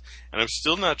else, and I'm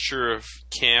still not sure if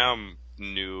Cam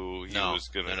knew he was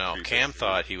going to... No. Cam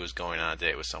thought he was going on a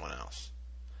date with someone else.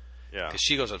 Yeah. Because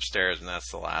she goes upstairs, and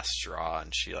that's the last straw,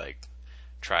 and she, like,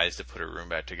 tries to put her room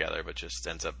back together, but just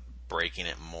ends up breaking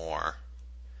it more.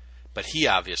 But he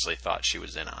obviously thought she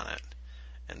was in on it.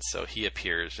 And so he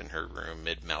appears in her room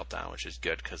mid-meltdown, which is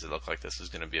good, because it looked like this was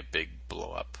going to be a big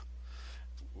blow-up.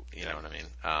 You know what I mean?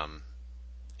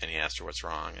 And he asked her what's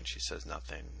wrong, and she says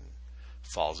nothing.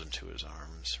 Falls into his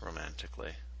arms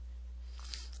romantically.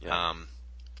 Yeah.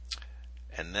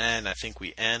 And then I think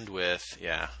we end with,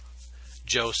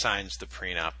 Joe signs the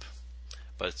prenup,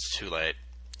 but it's too late.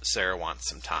 Sarah wants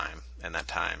some time, and that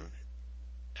time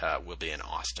will be in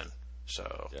Austin.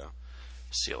 So,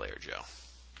 see you later, Joe.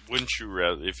 Wouldn't you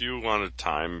rather, if you wanted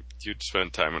time, you'd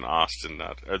spend time in Austin,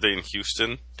 are they in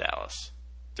Houston? Dallas.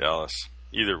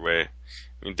 Either way.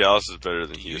 I mean, Dallas is better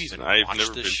than Do you Houston. even watch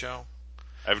this show?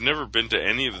 I've never been to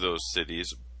any of those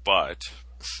cities, but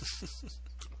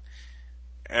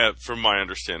from my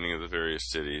understanding of the various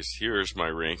cities, here's my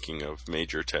ranking of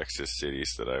major Texas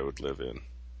cities that I would live in.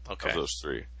 Okay. Of those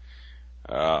three.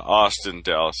 Austin,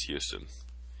 Dallas, Houston.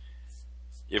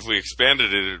 If we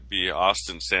expanded it, it'd be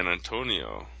Austin, San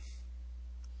Antonio.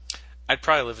 I'd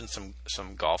probably live in some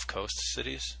Gulf Coast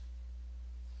cities.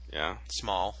 Yeah.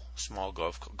 Small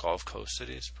Gulf Coast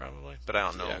cities, probably. But I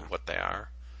don't know what they are.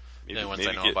 The only ones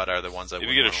I know about are the ones I would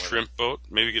maybe get a shrimp boat.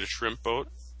 Maybe get a shrimp boat.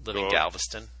 Live in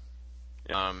Galveston.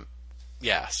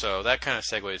 Yeah. So that kind of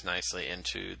segues nicely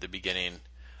into the beginning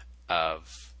of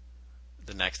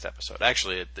the next episode.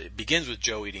 Actually, it begins with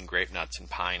Joe eating grape nuts and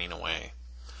pining away,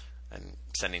 and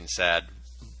sending sad,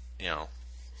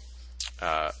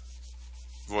 phone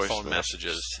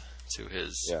messages to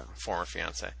his former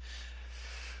fiance.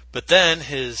 But then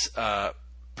his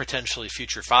potentially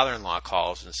future father-in-law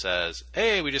calls and says,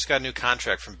 "Hey, we just got a new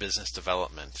contract from business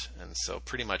development," and so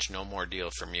pretty much no more deal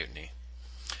for Mutiny.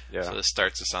 Yeah. So this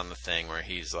starts us on the thing where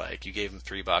he's like, "You gave him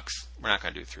 $3. We're not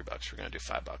going to do $3. We're going to do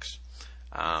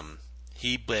 $5."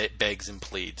 He begs and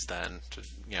pleads then to,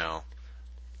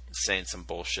 saying some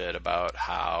bullshit about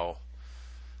how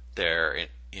they're,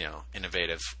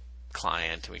 innovative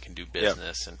client and we can do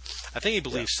business. And I think he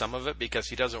believes some of it because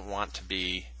he doesn't want to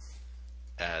be,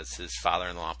 as his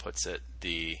father-in-law puts it,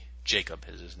 Jacob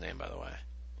is his name, by the way.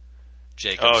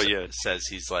 Jacob says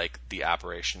he's like the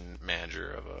operation manager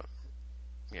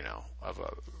of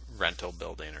a rental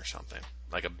building or something,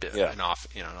 like an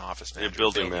office manager, a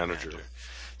building manager.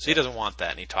 So he doesn't want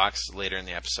that, and he talks later in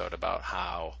the episode about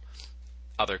how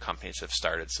other companies have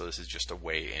started, so this is just a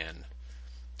way in.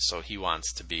 So he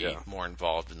wants to be more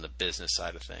involved in the business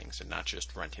side of things and not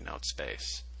just renting out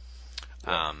space.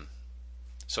 Yeah.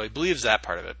 So he believes that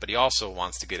part of it, but he also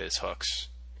wants to get his hooks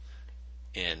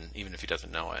in, even if he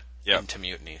doesn't know it, into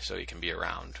Mutiny, so he can be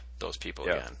around those people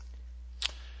again.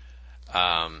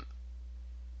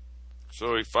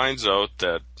 So he finds out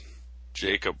that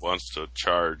Jacob wants to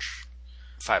charge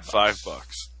 $5.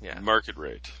 Yeah. Market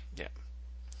rate. Yeah.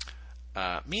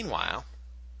 Meanwhile,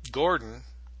 Gordon,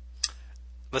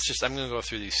 I'm going to go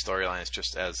through these storylines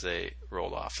just as they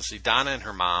rolled off. Let's see, Donna and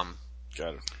her mom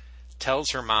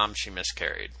tells her mom she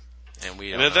miscarried.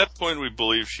 And at that point we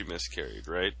believe she miscarried,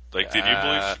 right? Like, did you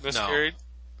believe she miscarried?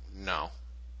 No.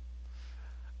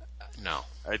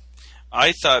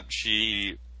 I thought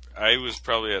I was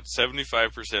probably at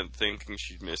 75% thinking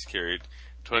she miscarried,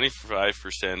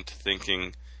 25%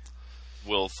 thinking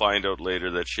we'll find out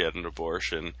later that she had an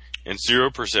abortion, and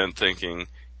 0% thinking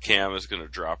Cam is going to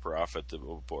drop her off at the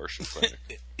abortion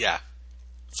clinic. Yeah.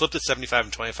 Flipped at 75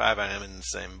 and 25, I am in the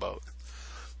same boat.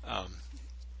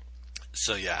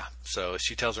 So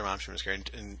she tells her mom she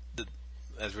miscarried, and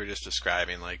as we were just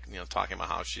describing, talking about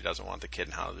how she doesn't want the kid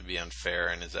and how it would be unfair,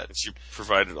 and is that she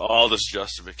provided all this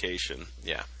justification.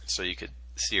 Yeah, so you could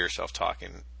see herself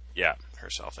talking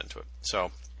herself into it.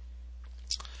 So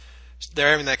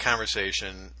they're having that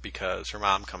conversation because her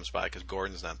mom comes by because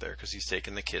Gordon's not there because he's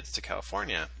taking the kids to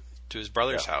California to his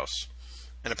brother's house.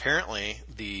 And apparently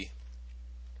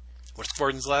what's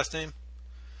Gordon's last name?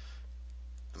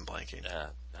 I'm blanking.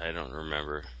 I don't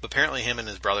remember. But apparently him and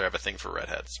his brother have a thing for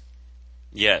redheads.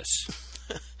 Yes.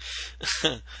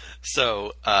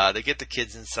 So they get the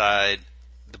kids inside.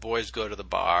 The boys go to the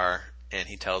bar, and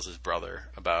he tells his brother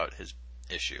about his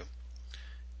issue,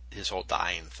 his whole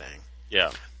dying thing.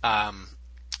 Yeah.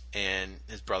 And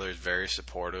his brother is very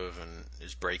supportive and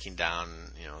is breaking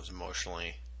down, is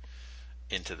emotionally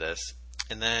into this.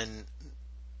 And then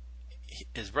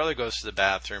his brother goes to the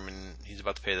bathroom, and he's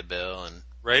about to pay the bill, and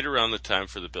right around the time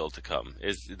for the bill to come.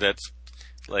 That's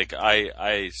like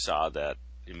I saw that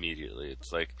immediately.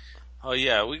 It's like, oh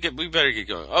yeah, we better get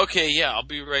going. Okay, yeah, I'll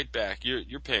be right back.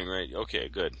 You're paying, right? Okay,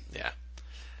 good. Yeah.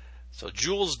 So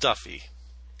Jules Duffy,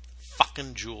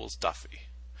 fucking Jules Duffy,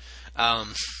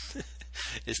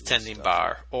 is tending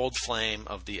bar. Old flame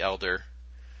of the elder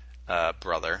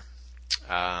brother.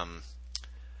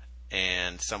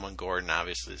 And someone Gordon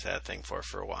obviously has had a thing for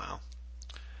a while.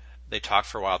 They talk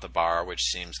for a while at the bar, which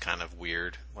seems kind of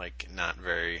weird, like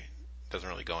doesn't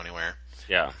really go anywhere.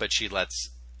 Yeah. But she lets,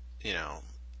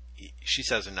 she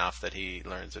says enough that he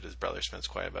learns that his brother spends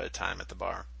quite a bit of time at the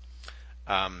bar.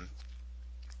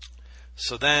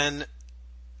 So then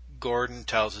Gordon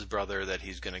tells his brother that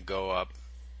he's going to go up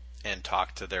and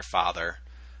talk to their father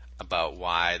about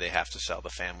why they have to sell the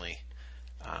family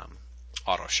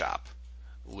auto shop,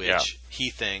 which he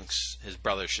thinks his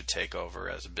brother should take over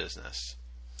as a business.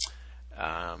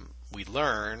 We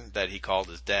learn that he called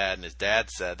his dad, and his dad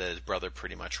said that his brother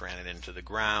pretty much ran it into the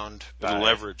ground. And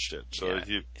leveraged it. So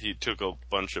he took a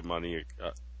bunch of money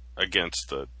against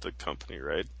the company,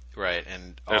 right? Right.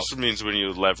 And that means when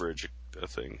you leverage a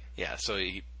thing. Yeah, so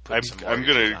he put some I'm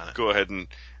going on to go ahead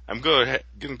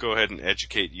and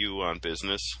educate you on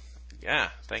business. Yeah,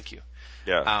 thank you.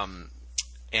 Yeah.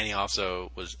 And he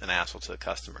also was an asshole to the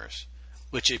customers,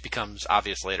 which it becomes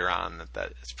obvious later on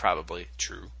that it's probably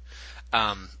true.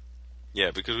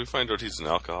 Yeah, because we find out he's an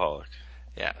alcoholic.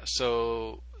 Yeah,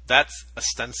 so that's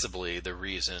ostensibly the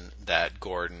reason that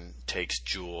Gordon takes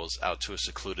Jules out to a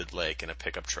secluded lake in a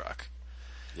pickup truck.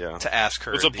 Yeah. To ask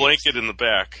her. With a blanket in the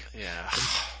back. Yeah.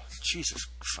 Jesus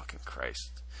fucking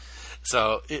Christ.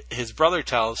 So his brother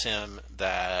tells him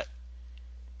that,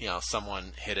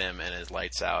 someone hit him and his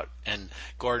lights out. And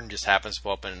Gordon just happens to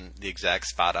open the exact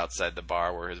spot outside the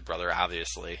bar where his brother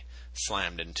obviously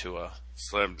slammed into a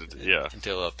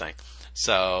little thing.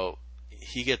 So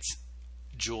he gets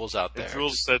Jules out there. And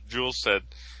Jules said,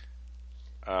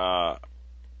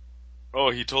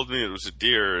 he told me it was a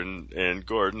deer, and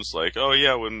Gordon's like, oh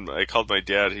yeah, when I called my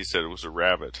dad, he said it was a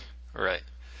rabbit. Right.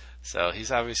 So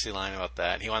he's obviously lying about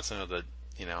that. He wants to know the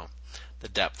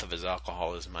depth of his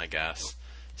alcoholism, I guess.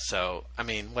 So, I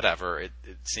mean, whatever. It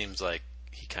seems like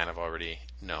he kind of already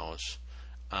knows.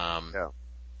 Yeah.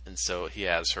 And so he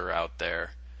has her out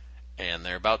there, and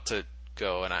they're about to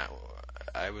go, and I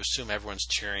would assume everyone's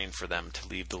cheering for them to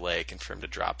leave the lake and for him to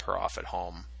drop her off at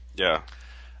home. Yeah.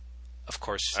 Of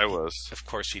course, Of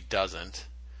course, he doesn't,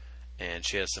 and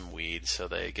she has some weed, so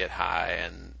they get high,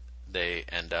 and they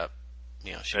end up, they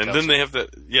have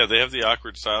the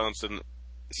awkward silence, and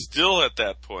still at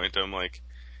that point, I'm like,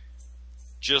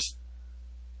 just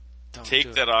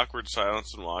take that awkward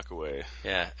silence and walk away.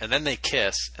 Yeah, and then they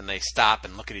kiss, and they stop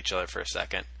and look at each other for a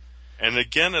second. And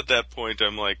again, at that point,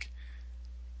 I'm like,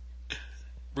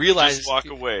 just walk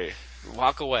away.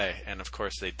 Walk away. And of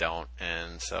course they don't,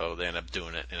 and so they end up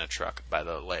doing it in a truck by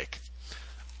the lake,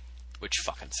 which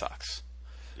fucking sucks.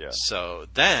 Yeah. So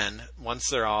then, once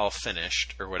they're all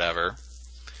finished, or whatever...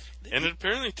 And it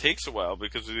apparently takes a while,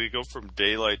 because they go from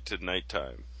daylight to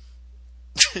nighttime.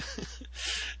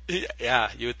 Yeah,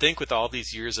 you would think with all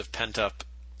these years of pent-up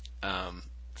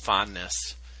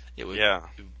fondness, it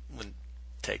wouldn't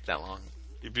take that long.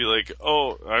 You'd be like,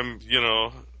 oh,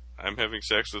 I'm having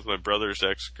sex with my brother's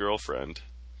ex-girlfriend.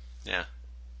 Yeah.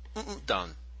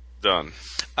 Done. God.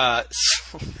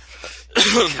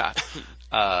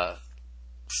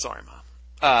 Sorry, Mom.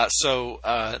 I'm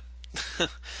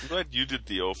glad you did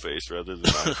the O face rather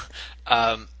than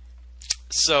I.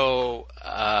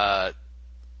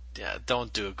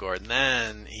 Don't do it, Gordon.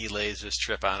 Then he lays his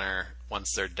trip on her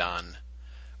once they're done,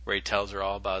 where he tells her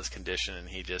all about his condition, and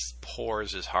he just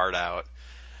pours his heart out.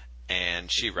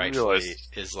 And she rightfully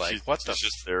is like, "What the? It's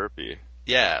just therapy."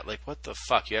 Yeah, like what the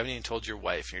fuck? You haven't even told your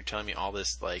wife, and you're telling me all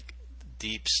this like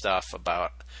deep stuff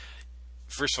about.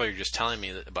 First of all, you're just telling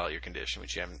me about your condition,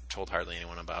 which you haven't told hardly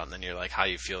anyone about, and then you're like how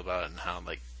you feel about it and how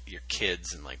like your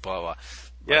kids and like blah blah.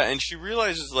 Yeah, and she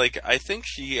realizes like I think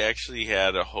she actually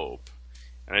had a hope,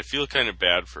 and I feel kind of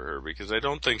bad for her because I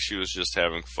don't think she was just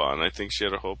having fun. I think she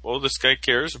had a hope. Oh, this guy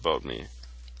cares about me.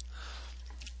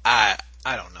 I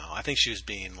don't know. I think she was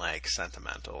being like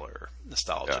sentimental or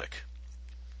nostalgic.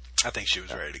 Yeah. I think she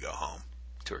was ready to go home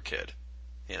to her kid.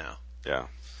 Yeah.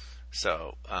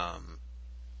 So,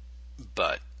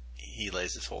 but he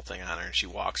lays this whole thing on her, and she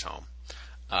walks home.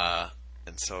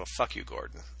 And so, fuck you,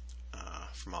 Gordon,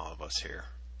 from all of us here.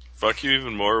 Fuck you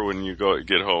even more when you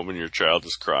get home and your child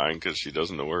is crying because she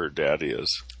doesn't know where her daddy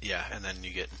is. Yeah, and then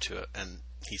you get into it, and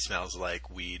he smells like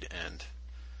weed and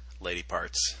lady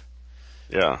parts.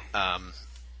 Yeah.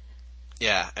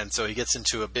 Yeah, and so he gets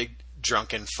into a big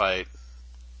drunken fight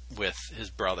with his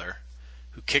brother,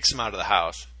 who kicks him out of the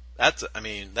house. That's a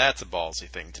ballsy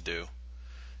thing to do.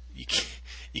 You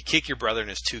kick your brother and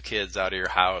his two kids out of your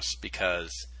house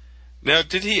because Now,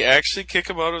 did he actually kick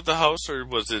him out of the house, or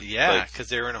was it? Yeah, because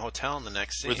they were in a hotel in the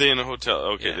next scene. Were they in a hotel?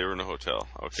 Okay, Yeah. they were in a hotel.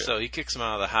 Okay. So he kicks him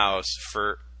out of the house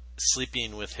for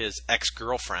sleeping with his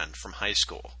ex-girlfriend from high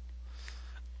school.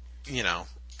 You know,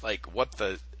 like, what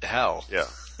the hell? Yeah.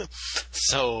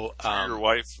 So Your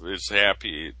wife is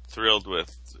happy, thrilled with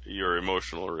your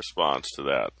emotional response to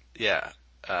that. yeah,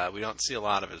 we don't see a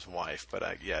lot of his wife,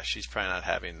 but yeah, she's probably not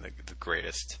having the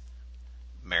greatest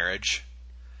marriage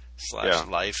 /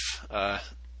 life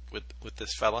with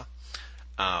this fella.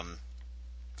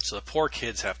 So the poor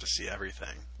kids have to see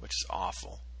everything, which is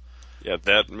awful. Yeah,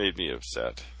 that made me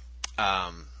upset.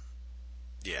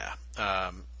 Yeah.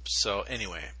 So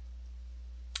anyway,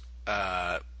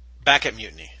 back at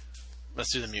Mutiny.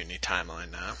 Let's do the Mutiny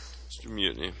timeline now. Let's do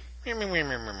Mutiny.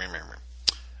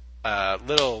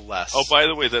 Little less. Oh, by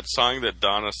the way, that song that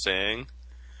Donna sang.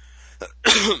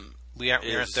 We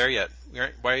aren't there yet.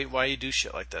 Why you do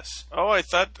shit like this? Oh, I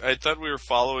thought we were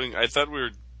following. I thought we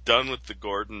were done with the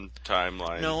Gordon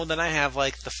timeline. No, then I have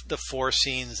like the 4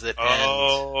 scenes that end.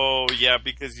 Oh, yeah,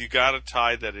 because you got to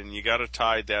tie that in. You got to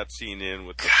tie that scene in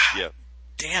with the. Yeah.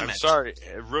 Damn it! I'm sorry,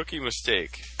 rookie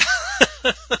mistake.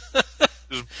 It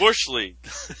was Bush League.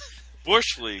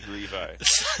 Bush League, Levi.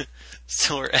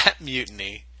 So we're at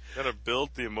Mutiny. Got to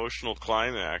build the emotional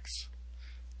climax.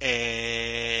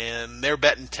 And they're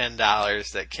betting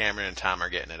 $10 that Cameron and Tom are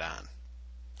getting it on.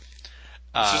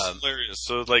 It's just hilarious.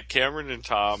 So, like, Cameron and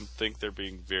Tom think they're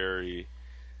being very,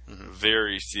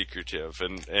 very secretive.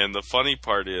 And the funny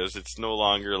part is, it's no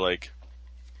longer, like,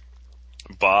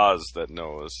 Boz that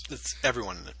knows. It's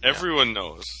everyone. Everyone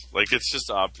knows. Like, it's just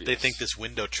obvious. They think this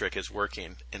window trick is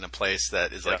working in a place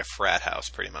that is like a frat house,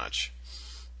 pretty much.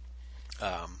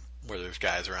 Where there's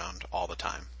guys around all the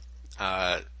time.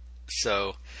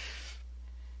 So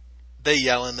they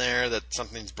yell in there that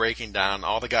something's breaking down.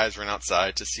 All the guys run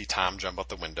outside to see Tom jump out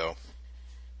the window.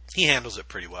 He handles it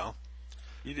pretty well.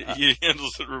 He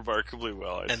handles it remarkably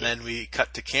well, I think. Then we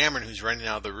cut to Cameron, who's running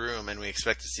out of the room, and we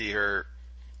expect to see her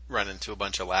run into a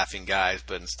bunch of laughing guys,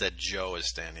 but instead Joe is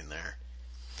standing there.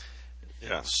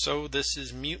 Yeah. So this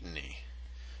is Mutiny.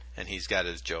 And he's got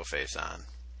his Joe face on.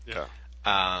 Yeah.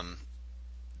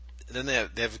 Then they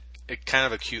have a kind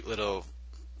of a cute little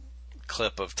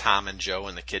clip of Tom and Joe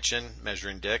in the kitchen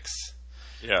measuring dicks.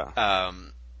 Yeah.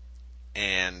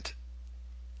 And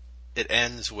it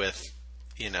ends with,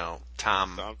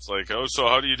 Tom. Tom's like, oh, so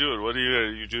how do you do it? What do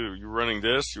you do? You running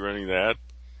this? You running that?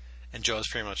 And Joe's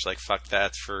pretty much like, fuck,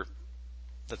 that's for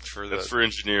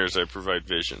engineers. I provide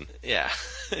vision. Yeah.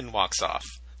 And walks off.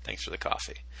 Thanks for the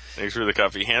coffee. Thanks for the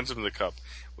coffee. Hands him the cup,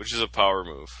 which is a power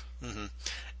move. Mm-hmm.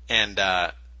 And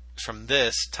from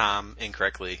this, Tom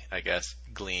incorrectly, I guess,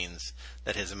 gleans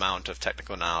that his amount of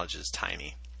technical knowledge is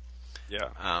tiny.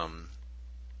 Yeah.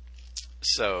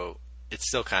 So it's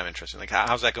still kind of interesting. Like,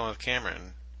 how's that going with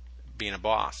Cameron being a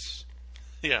boss?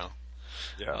 Yeah.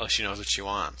 Oh, she knows what she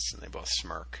wants, and they both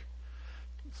smirk.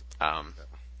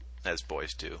 As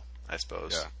boys do, I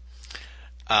suppose.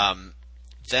 Yeah.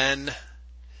 Then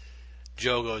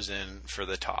Joe goes in for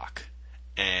the talk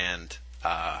and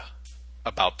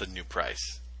about the new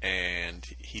price, and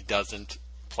he doesn't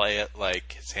play it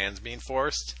like his hand's being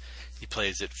forced. He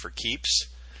plays it for keeps,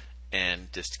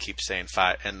 and just keeps saying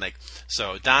 5. And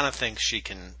so Donna thinks she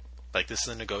can. This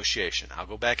is a negotiation. I'll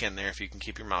go back in there if you can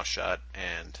keep your mouth shut,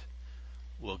 and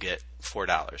we'll get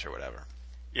 $4 or whatever.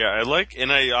 Yeah,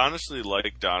 I honestly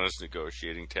like Donna's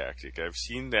negotiating tactic. I've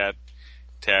seen that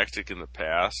tactic in the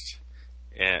past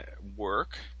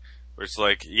work, where it's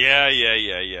like, yeah,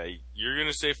 you're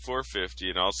gonna say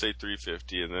 $4.50 and I'll say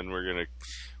 $3.50, and then we're gonna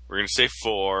say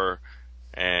 4,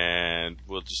 and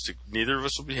neither of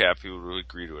us will be happy. We'll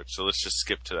agree to it. So let's just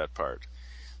skip to that part.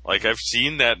 Like, I've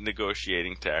seen that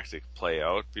negotiating tactic play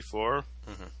out before.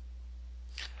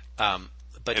 Mm-hmm.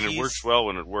 But it works well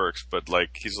when it works. But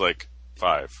he's like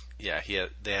 5. Yeah,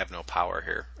 they have no power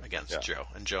here against Joe,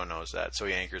 and Joe knows that, so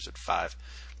he anchors at 5.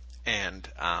 And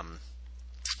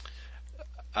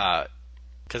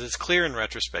because it's clear in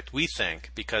retrospect, we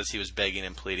think, because he was begging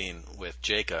and pleading with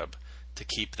Jacob to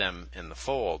keep them in the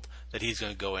fold, that he's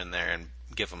going to go in there and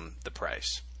give them the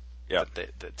price. Yeah.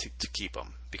 To keep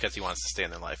them, because he wants to stay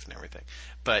in their life and everything.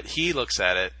 But he looks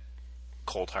at it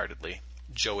cold-heartedly,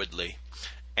 Joeedly,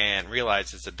 and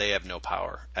realizes that they have no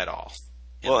power at all.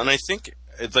 Well, and I think,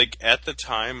 at the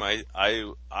time,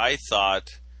 I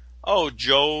thought, oh,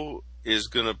 Joe is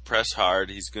going to press hard.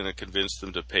 He's going to convince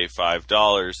them to pay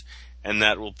 $5, and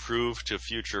that will prove to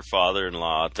future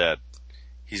father-in-law that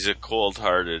he's a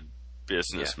cold-hearted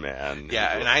businessman.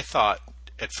 Yeah, and I thought,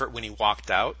 when he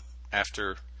walked out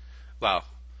after... Well,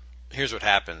 here's what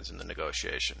happens in the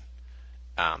negotiation.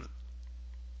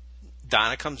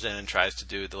 Donna comes in and tries to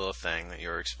do the little thing that you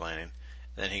were explaining.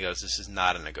 Then he goes, "This is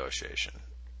not a negotiation.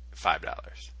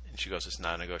 $5." And she goes, "It's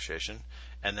not a negotiation."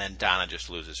 And then Donna just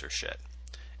loses her shit.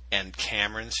 And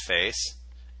Cameron's face,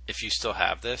 if you still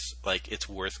have this, like, it's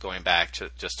worth going back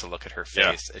to just to look at her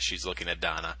face as she's looking at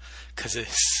Donna, because it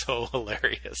is so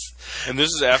hilarious. And this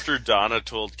is after Donna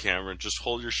told Cameron, "Just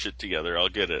hold your shit together. I'll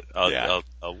get it.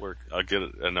 I'll work. I'll get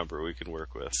a number we can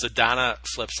work with." So Donna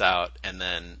flips out, and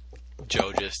then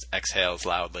Joe just exhales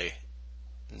loudly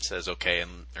and says "okay"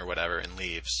 or whatever, and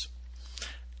leaves.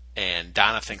 And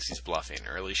Donna thinks he's bluffing,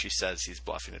 or at least she says he's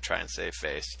bluffing to try and save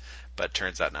face, but it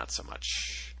turns out not so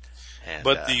much. And,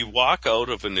 but the walk out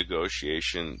of a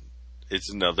negotiation is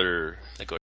another...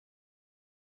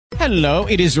 Hello,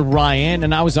 it is Ryan,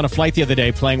 and I was on a flight the other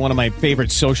day playing one of my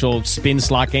favorite social spin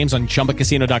slot games on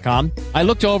ChumbaCasino.com. I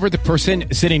looked over at the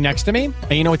person sitting next to me,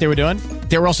 and you know what they were doing?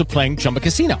 They were also playing Chumba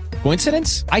Casino.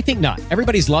 Coincidence? I think not.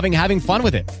 Everybody's loving having fun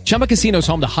with it. Chumba Casino is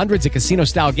home to hundreds of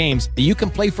casino-style games that you can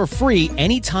play for free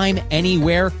anytime,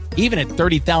 anywhere, even at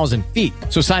 30,000 feet.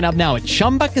 So sign up now at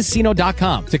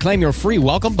ChumbaCasino.com to claim your free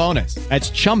welcome bonus. That's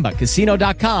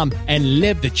ChumbaCasino.com and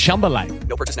live the Chumba life.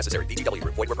 No purchase necessary. VGW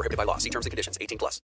Group. Void where prohibited by law. See terms and conditions. 18+.